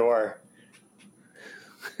 I'm sure.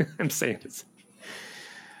 I'm saying it.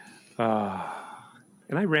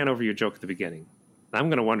 And I ran over your joke at the beginning. I'm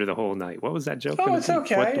going to wonder the whole night. What was that joke? Oh, it's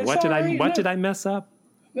okay. What did I mess up?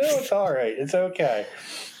 No, it's all right. It's okay.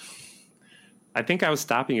 I think I was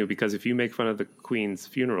stopping you because if you make fun of the Queen's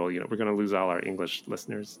funeral, we're going to lose all our English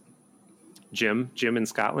listeners. Jim in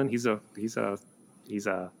Scotland, he's a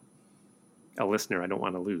listener I don't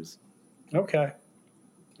want to lose. Okay.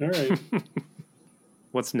 All right.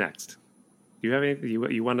 What's next? Do you have anything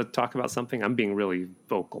you want to talk about something? I'm being really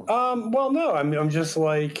vocal. Well, no, I'm just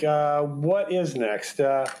like, what is next?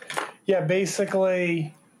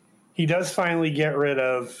 Basically, he does finally get rid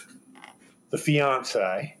of the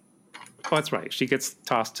fiance. Oh, that's right. She gets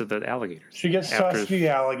tossed to the alligator. She gets tossed to the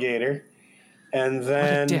alligator, and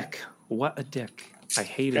then What a dick! I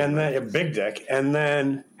hate it. And then a big dick, and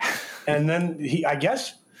then I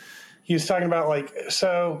guess he was talking about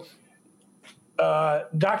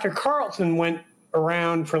Dr. Carlton went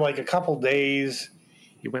around for a couple days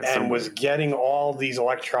was getting all these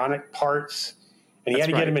electronic parts, and he had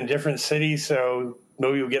to get them in different cities so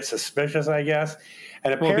nobody would get suspicious, I guess.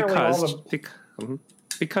 And apparently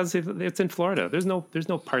because it's in Florida. There's no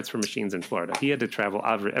parts for machines in Florida. He had to travel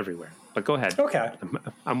everywhere. But go ahead. Okay.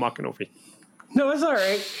 I'm walking over you. No, it's all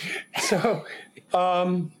right. So,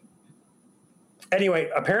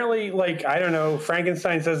 anyway, apparently, I don't know,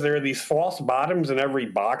 Frankenstein says there are these false bottoms in every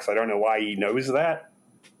box. I don't know why he knows that.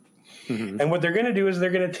 Mm-hmm. And what they're going to do is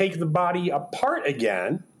they're going to take the body apart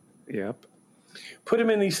again. Yep. Put them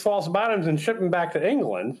in these false bottoms and ship them back to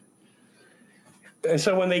England. And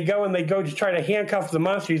so when they go to try to handcuff the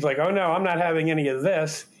monster, he's like, oh, no, I'm not having any of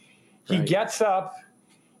this. He gets up.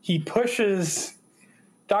 He pushes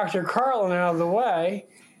Dr. Carlin out of the way,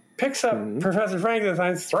 picks up Professor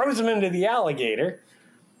Frankenstein, throws him into the alligator.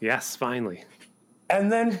 Yes, finally.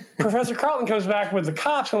 And then Professor Carlton comes back with the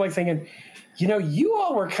cops. I'm thinking, you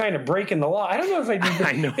all were kind of breaking the law. I don't know if I did.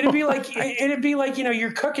 I know. It'd be like,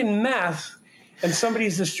 you're cooking meth and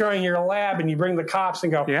somebody's destroying your lab and you bring the cops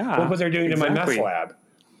and go, look what they're doing to my meth lab.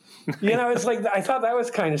 It's like, I thought that was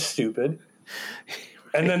kind of stupid.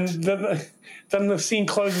 And then the scene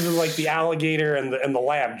closes with the alligator and the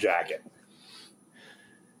lab jacket.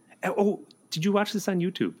 Oh, did you watch this on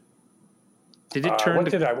YouTube? Did it turn?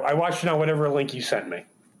 I watched it on whatever link you sent me.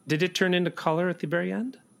 Did it turn into color at the very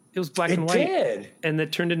end? It was black and white. It did. And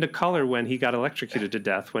it turned into color when he got electrocuted to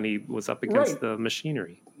death when he was up against the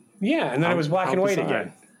machinery. Yeah, and then it was black and white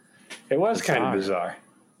again. It was kind of bizarre.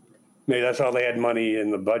 Maybe that's all they had money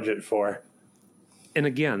in the budget for. And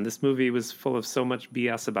again, this movie was full of so much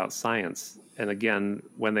BS about science. And again,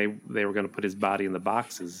 when they were going to put his body in the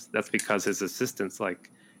boxes, that's because his assistant's like,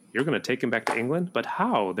 you're going to take him back to England? But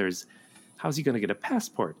how? How's he going to get a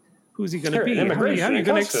passport? Who's he going to be? How are you going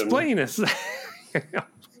to explain this?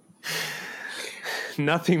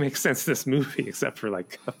 Nothing makes sense in this movie except for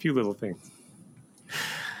a few little things.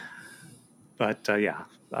 But so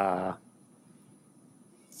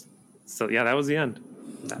that was the end.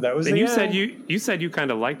 That was. And you said you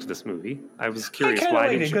kind of liked this movie. I was curious why.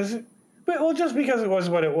 Liked it just because it was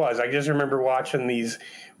what it was. I just remember watching these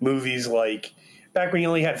movies back when you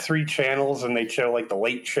only had 3 channels and they'd show the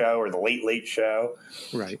Late Show or the Late Show.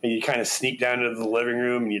 Right. And you kind of sneak down into the living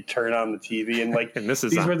room and you turn on the TV and and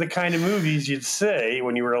these were the kind of movies you'd see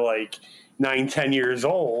when you were 9-10 years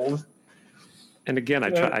old. And again,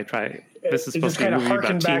 I try. This is supposed to be a movie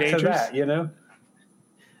about teenagers. Back to that,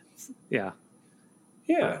 Yeah.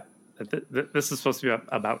 Yeah. This is supposed to be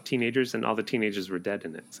about teenagers, and all the teenagers were dead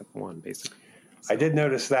in it except one, basically. So. I did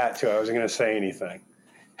notice that too. I wasn't going to say anything.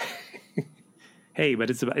 Hey, but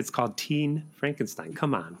it's called Teen Frankenstein.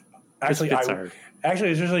 Come on. Actually, it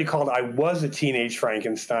was originally called I Was a Teenage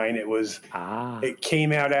Frankenstein. It was. It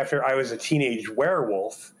came out after I was a teenage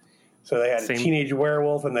werewolf. So they had a teenage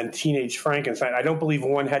werewolf and then teenage Frankenstein. I don't believe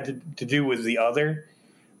one had to do with the other,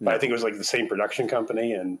 but I think it was the same production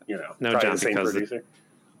company and no, probably John, the same producer. The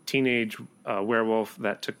teenage werewolf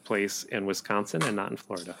that took place in Wisconsin and not in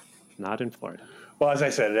Florida. Not in Florida. Well, as I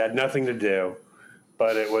said, it had nothing to do,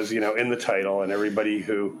 but it was in the title, and everybody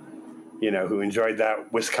who who enjoyed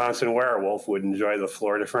that Wisconsin Werewolf would enjoy the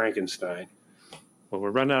Florida Frankenstein. Well,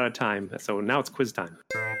 we're running out of time, so now it's quiz time.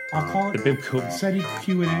 I'll call it the BIMCO SETI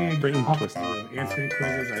Q&A. Brain Twister. Answering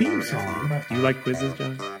quizzes. Theme song. Do you like quizzes,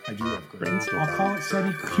 John? I do love quizzes. Brainstorm. I'll call it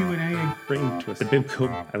SETI Q&A. Brain Twister. The BIMCO.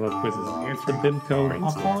 I love quizzes. The BIMCO.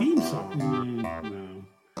 I'll call it theme song.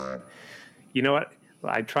 No. You know what?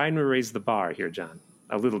 Well, I'm trying to raise the bar here, John,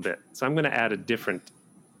 a little bit. So I'm going to add a different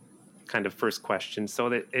kind of first question so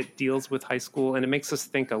that it deals with high school and it makes us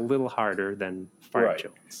think a little harder than fart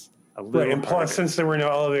jokes. A little right, and plus, harder. since there were no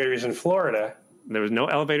elevators in Florida, there was no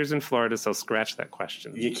elevators in Florida, so scratch that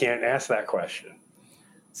question. You can't ask that question.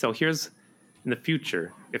 So here's, in the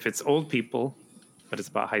future, if it's old people, but it's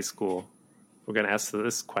about high school, we're going to ask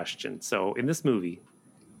this question. So in this movie,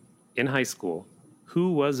 in high school,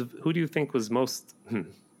 who do you think was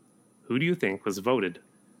voted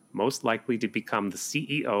most likely to become the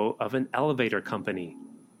CEO of an elevator company?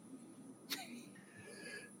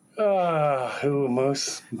 Who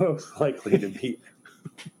most likely to be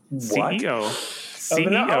what? CEO.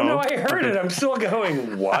 No, I heard it. I'm still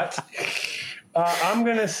going, what? I'm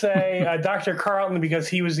going to say Dr. Carlton because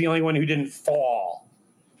he was the only one who didn't fall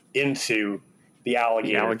into the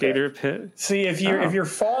alligator pit. See, if you're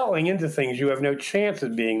falling into things, you have no chance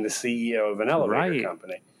of being the CEO of an elevator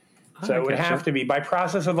company. So it would have to be by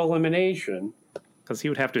process of elimination. Because he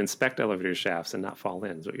would have to inspect elevator shafts and not fall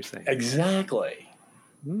in, is what you're saying. Exactly.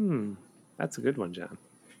 That's a good one, John.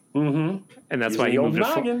 Mm-hmm. And that's why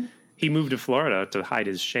he moved to Florida to hide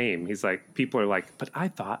his shame. He's like, people are like, but I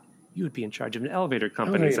thought you would be in charge of an elevator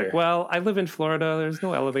company. He's like, well, I live in Florida. There's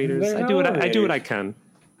no elevators. I do what I can.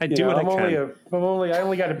 I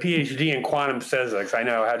only got a PhD in quantum physics. I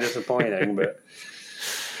know how disappointing, but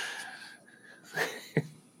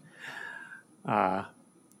I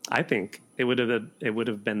think it would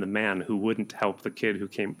have been the man who wouldn't help the kid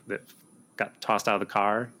that got tossed out of the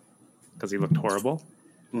car because he looked horrible.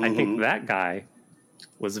 Mm-hmm. I think that guy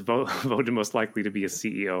was voted most likely to be a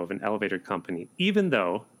CEO of an elevator company, even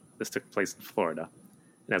though this took place in Florida.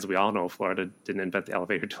 And as we all know, Florida didn't invent the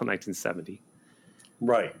elevator until 1970.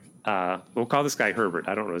 Right. We'll call this guy Herbert.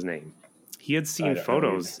 I don't know his name. He had seen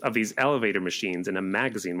photos of these elevator machines in a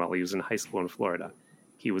magazine while he was in high school in Florida.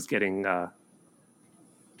 He was getting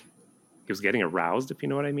aroused, if you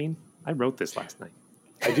know what I mean. I wrote this last night.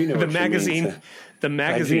 I do know the magazine. The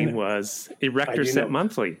magazine was Erector Set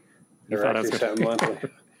Monthly. Erector Set Monthly.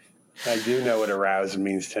 I do know what aroused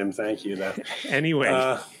means, Tim. Thank you.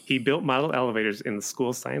 Anyway, he built model elevators in the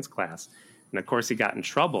school science class, and of course, he got in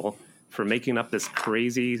trouble for making up this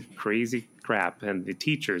crazy crap. And the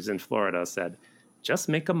teachers in Florida said, "Just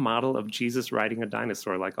make a model of Jesus riding a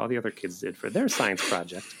dinosaur like all the other kids did for their science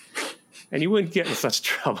project, and you wouldn't get in such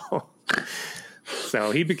trouble."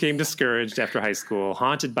 So he became discouraged after high school,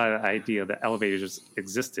 haunted by the idea that elevators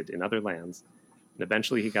existed in other lands. And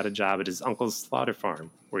eventually he got a job at his uncle's slaughter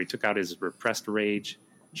farm, where he took out his repressed rage,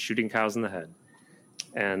 shooting cows in the head.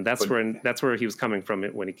 And that's where he was coming from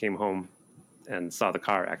when he came home and saw the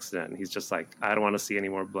car accident. And he's just like, I don't want to see any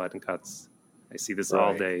more blood and cuts. I see this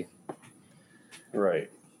all day. Right.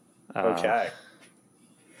 Okay.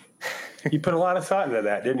 You put a lot of thought into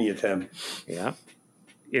that, didn't you, Tim? Yeah.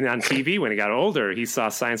 And on TV, when he got older, he saw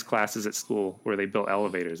science classes at school where they built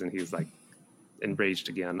elevators, and he was like enraged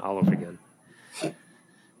again, all over again.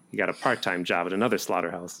 He got a part-time job at another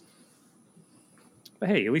slaughterhouse. But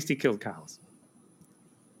hey, at least he killed cows.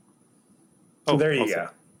 So there you go.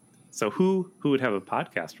 So who would have a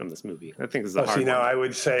podcast from this movie? I think this is a hard one. I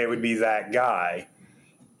would say it would be that guy.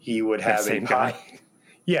 He would have guy.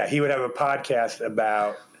 Yeah, he would have a podcast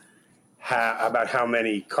about how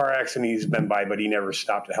many car accidents he's been by, but he never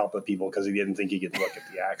stopped to help the people because he didn't think he could look at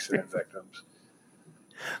the accident victims.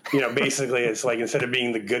 Basically, it's like instead of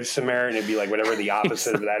being the good Samaritan, it'd be like whatever the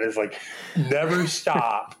opposite of that is. Like, never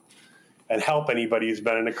stop and help anybody who's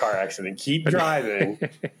been in a car accident. Keep driving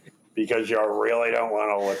because you really don't want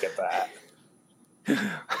to look at that.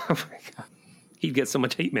 Oh my God. He'd get so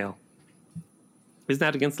much hate mail. Isn't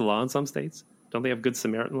that against the law in some states? Don't they have Good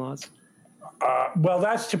Samaritan laws? Well,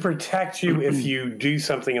 that's to protect you if you do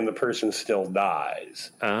something and the person still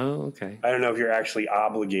dies. Oh, okay. I don't know if you're actually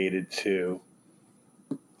obligated to.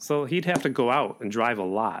 So he'd have to go out and drive a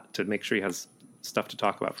lot to make sure he has stuff to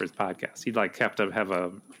talk about for his podcast. He'd have to have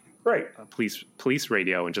a police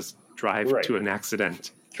radio and just drive to an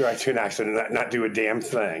accident. Drive to an accident, not do a damn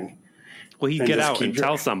thing. Well, he'd get out and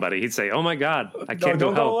tell somebody. He'd say, "Oh my God, I can't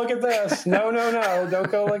go help. Don't go look at this. No, don't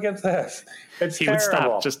go look at this. It's he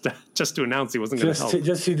terrible." Would stop just to announce he wasn't going to help.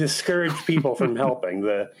 Just to discourage people from helping.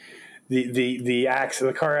 The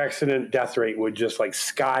car accident death rate would just like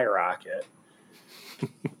skyrocket.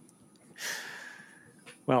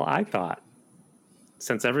 Well, I thought,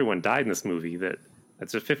 since everyone died in this movie, that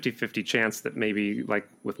it's a 50-50 chance that maybe, like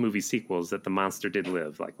with movie sequels, that the monster did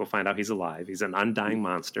live. Like, we'll find out he's alive. He's an undying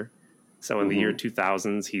monster. So in the year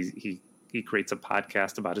 2000s, he creates a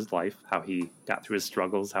podcast about his life, how he got through his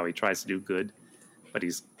struggles, how he tries to do good, but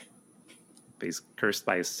he's cursed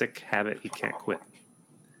by a sick habit he can't quit.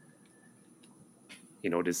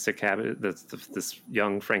 You know what his sick habit? This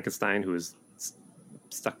young Frankenstein who is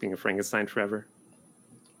stuck being a Frankenstein forever.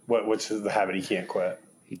 What's the habit he can't quit?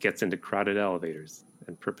 He gets into crowded elevators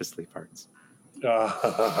and purposely farts.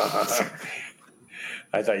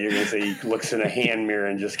 I thought you were going to say he looks in a hand mirror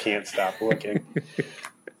and just can't stop looking.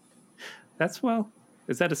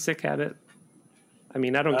 Is that a sick habit? I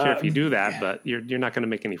mean, I don't care if you do that, but you're not going to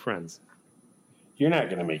make any friends. You're not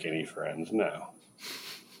going to make any friends, no.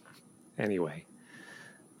 Anyway,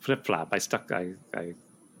 flip-flop. I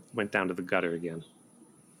went down to the gutter again.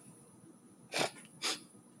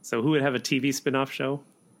 So who would have a TV spin-off show?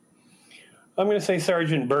 I'm going to say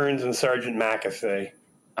Sergeant Burns and Sergeant McAfee.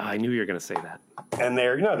 I knew you were going to say that. And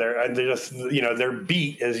they're just, their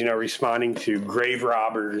beat is, responding to grave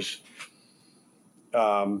robbers,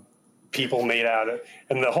 people made out of,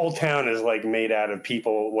 and the whole town is like made out of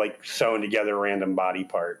people like sewn together random body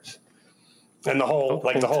parts. And the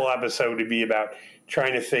whole episode would be about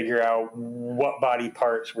trying to figure out what body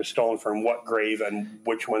parts were stolen from what grave and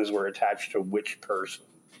which ones were attached to which person.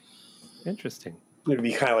 Interesting. It would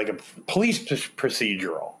be kind of like a police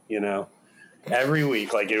procedural, every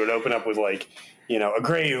week. Like it would open up with like, a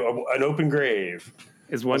grave, an open grave.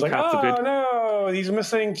 Is one like, cop the good? Oh no, he's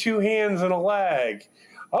missing 2 hands and a leg.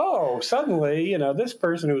 Oh, suddenly, this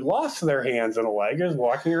person who lost their hands and a leg is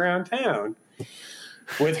walking around town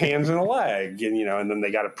with hands and a leg, and then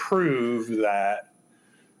they got to prove that.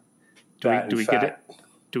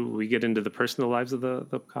 Do we get into the personal lives of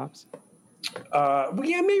the cops? Yeah,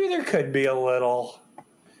 maybe there could be a little.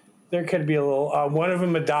 One of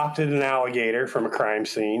them adopted an alligator from a crime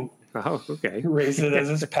scene. Oh, okay. Raised it as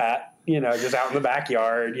his pet, just out in the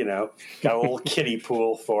backyard, got a little kiddie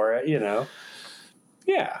pool for it,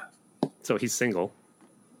 Yeah. So he's single.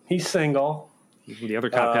 He's single. The other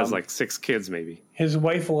cop has like 6 kids, maybe. His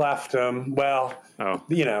wife left him. Well, after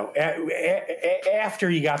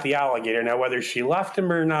he got the alligator. Now, whether she left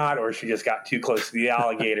him or not, or she just got too close to the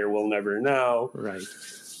alligator, we'll never know. Right.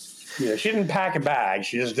 She didn't pack a bag.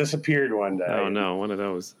 She just disappeared one day. Oh, no, one of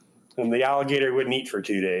those. And the alligator wouldn't eat for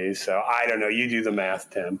 2 days. So I don't know. You do the math,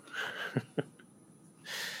 Tim.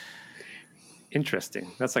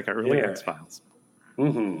 Interesting. That's like our early X-Files.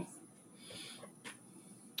 Mm-hmm.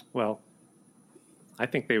 Well, I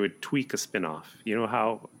think they would tweak a spin-off. You know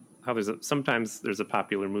how sometimes there's a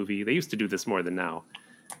popular movie. They used to do this more than now.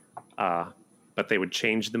 But they would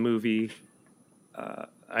change the movie.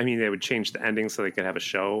 They would change the ending so they could have a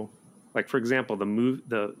show. Like, for example,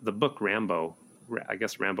 the book Rambo. I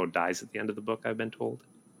guess Rambo dies at the end of the book, I've been told.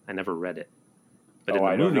 I never read it. But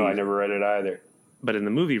I don't know. I never read it either. But in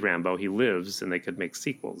the movie Rambo, he lives, and they could make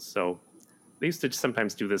sequels. So they used to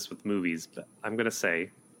sometimes do this with movies, but I'm going to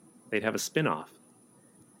say they'd have a spin-off.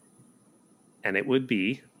 And it would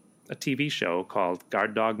be a TV show called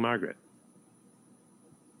Guard Dog Margaret.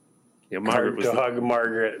 Margaret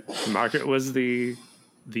was the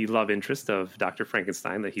love interest of Dr.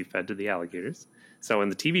 Frankenstein that he fed to the alligators. So in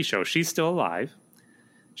the TV show, she's still alive.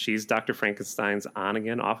 She's Dr. Frankenstein's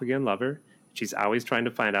on-again, off-again lover. She's always trying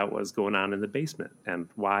to find out what's going on in the basement and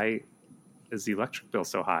why is the electric bill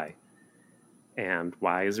so high? And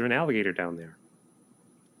why is there an alligator down there?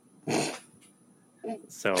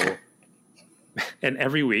 So, and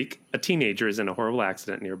every week, a teenager is in a horrible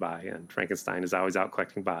accident nearby, and Frankenstein is always out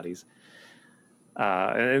collecting bodies.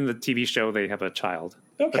 And in the TV show, they have a child.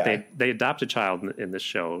 Okay. But they adopt a child in this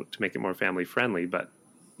show to make it more family-friendly, but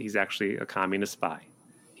he's actually a communist spy.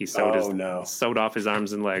 He sewed off his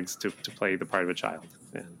arms and legs to play the part of a child.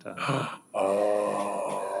 And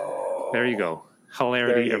there you go.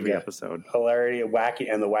 Hilarity every episode. Hilarity,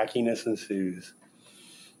 wacky, and the wackiness ensues.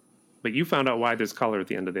 But you found out why there's color at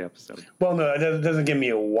the end of the episode. Well, no, it doesn't give me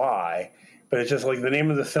a why, but it's just like the name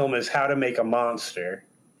of the film is How to Make a Monster.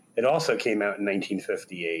 It also came out in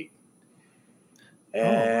 1958.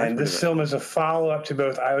 And this film is a follow-up to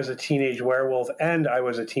both I Was a Teenage Werewolf and I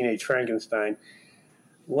Was a Teenage Frankenstein.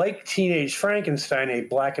 Like Teenage Frankenstein, a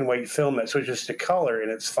black and white film that switches to color in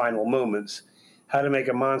its final moments, How to Make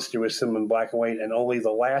a Monster was filmed in black and white, and only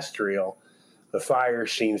the last reel, the fire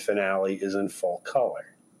scene finale, is in full color.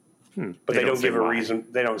 But they don't give a reason.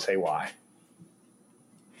 They don't say why.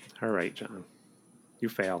 All right, John. You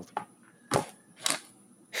failed.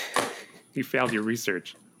 You failed your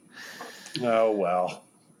research. Oh, well.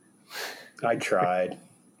 I tried.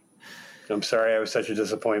 I'm sorry I was such a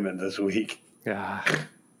disappointment this week. Yeah.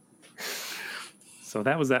 So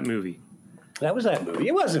that was that movie. That was that movie.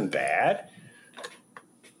 It wasn't bad.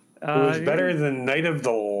 It was better than Night of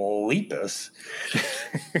the Lepus.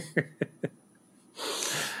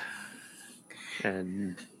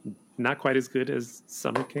 And not quite as good as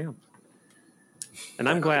Summer Camp. And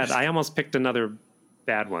I'm glad. I almost picked another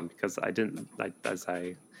bad one because I didn't,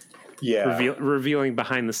 revealing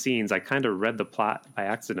behind the scenes, I kind of read the plot by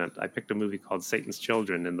accident. I picked a movie called Satan's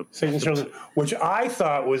Children. Satan's Children, which I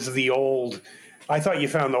thought was the old... I thought you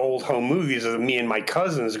found the old home movies of me and my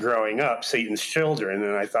cousins growing up, Satan's Children,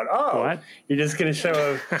 and I thought, what? You're just going to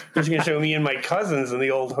show me and my cousins in the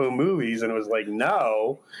old home movies, and it was like,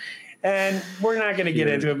 no. And we're not going to get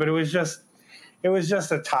into it, but it was just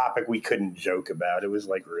a topic we couldn't joke about. It was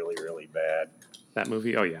like really, really bad. That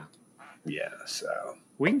movie? Oh yeah, yeah. So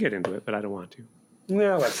we can get into it, but I don't want to.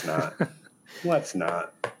 No, let's not. Let's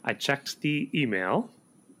not. I checked the email,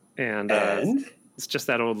 and? It's just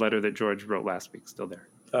that old letter that George wrote last week, still there.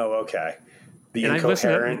 Oh, okay. The and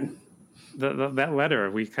incoherent. That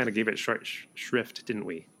letter, we kind of gave it short shrift, didn't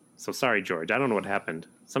we? So sorry, George. I don't know what happened.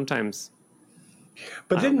 Sometimes.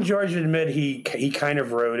 But didn't George admit he kind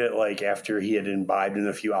of wrote it like after he had imbibed in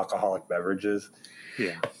a few alcoholic beverages?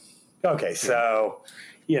 Yeah. Okay, so,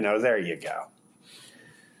 there you go.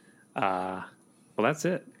 Well, that's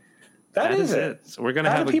it. That is it. So we're going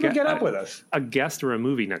to have people get up with us? A guest or a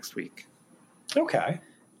movie next week. Okay.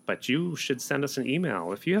 But you should send us an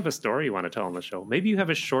email if you have a story you want to tell on the show. Maybe you have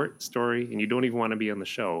a short story and you don't even want to be on the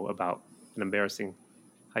show about an embarrassing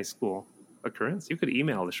high school occurrence. You could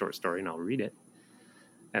email the short story and I'll read it.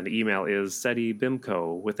 And the email is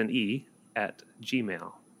SETIBIMCO with an E at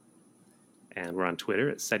Gmail. And we're on Twitter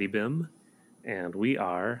at SETIBIM. And we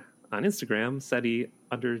are on Instagram, SETI_BIMCO.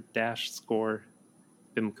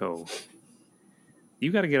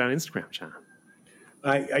 You got to get on Instagram, John.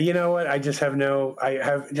 You know what? I just have no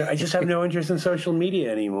interest in social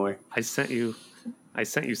media anymore. I sent you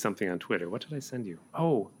something on Twitter. What did I send you?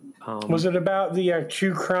 Oh, was it about the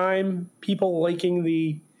true crime people liking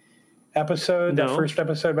the episode? No. That first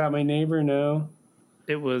episode about my neighbor? No,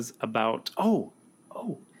 it was about.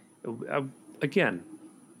 Again,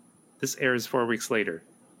 this airs 4 weeks later.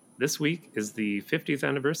 This week is the 50th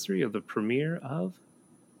anniversary of the premiere of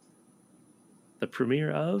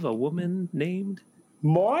A Woman Named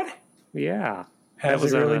Maud? Yeah.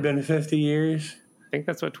 Has it really been 50 years? I think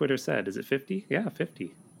that's what Twitter said. Is it 50? Yeah,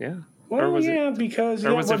 50. Yeah. Well, or was it 45?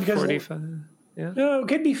 Yeah. No, it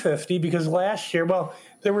could be 50 because last year,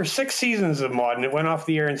 there were 6 seasons of Maud and it went off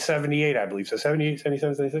the air in 78, I believe. So 78,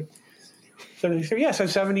 77, 76? 76. Yeah, so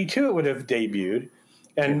 72 it would have debuted.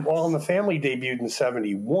 And All in the Family debuted in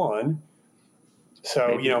 71.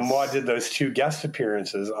 So, Maud did those 2 guest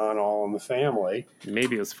appearances on All in the Family.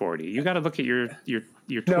 Maybe it was 40. You got to look at your Twitter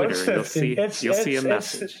no, it's 50. and you'll see a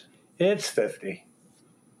message. It's 50.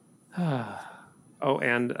 Oh,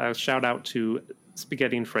 and a shout out to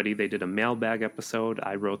Spaghetti and Freddy. They did a mailbag episode.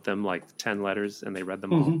 I wrote them like 10 letters and they read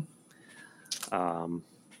them all.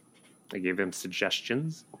 I gave them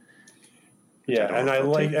suggestions. Yeah, and I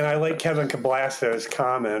like Kevin Cablasto's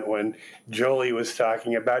comment when Jolie was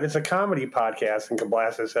talking about it's a comedy podcast, and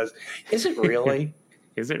Cablasto says, "Is it really?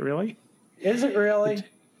 Is it really? Is it really?"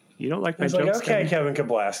 You don't like my jokes? Like, okay, Kevin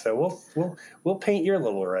Cablasto, we'll paint your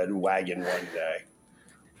little red wagon one day.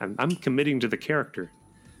 I'm committing to the character.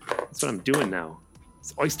 That's what I'm doing now.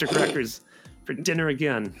 It's oyster crackers for dinner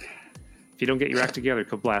again. If you don't get your act together,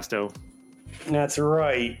 Cablasto. That's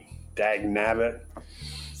right, dagnabbit.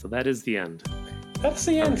 So that is the end. That's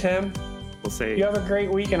the end, Tim. We'll say you have a great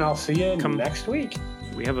week, and I'll see you next week.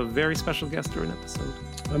 We have a very special guest or an episode.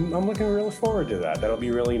 I'm looking really forward to that. That'll be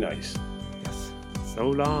really nice. Yes. So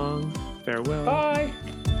long. Farewell. Bye.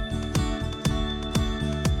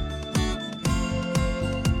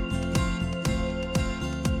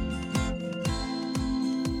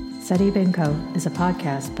 SETI BIMCO is a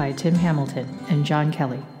podcast by Tim Hamilton and John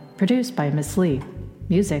Kelly. Produced by Miss Lee.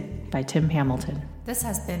 Music by Tim Hamilton. This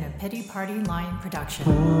has been a Pity Party Line production.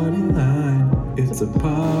 Party line, it's a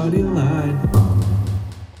party line.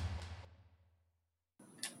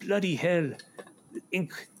 Bloody hell.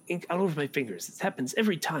 Ink all over my fingers. This happens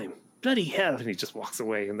every time. Bloody hell. And he just walks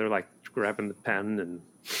away and they're like grabbing the pen and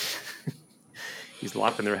he's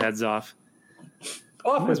lopping their heads off.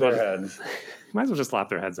 Off with their heads. Might as well just lop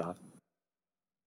their heads off.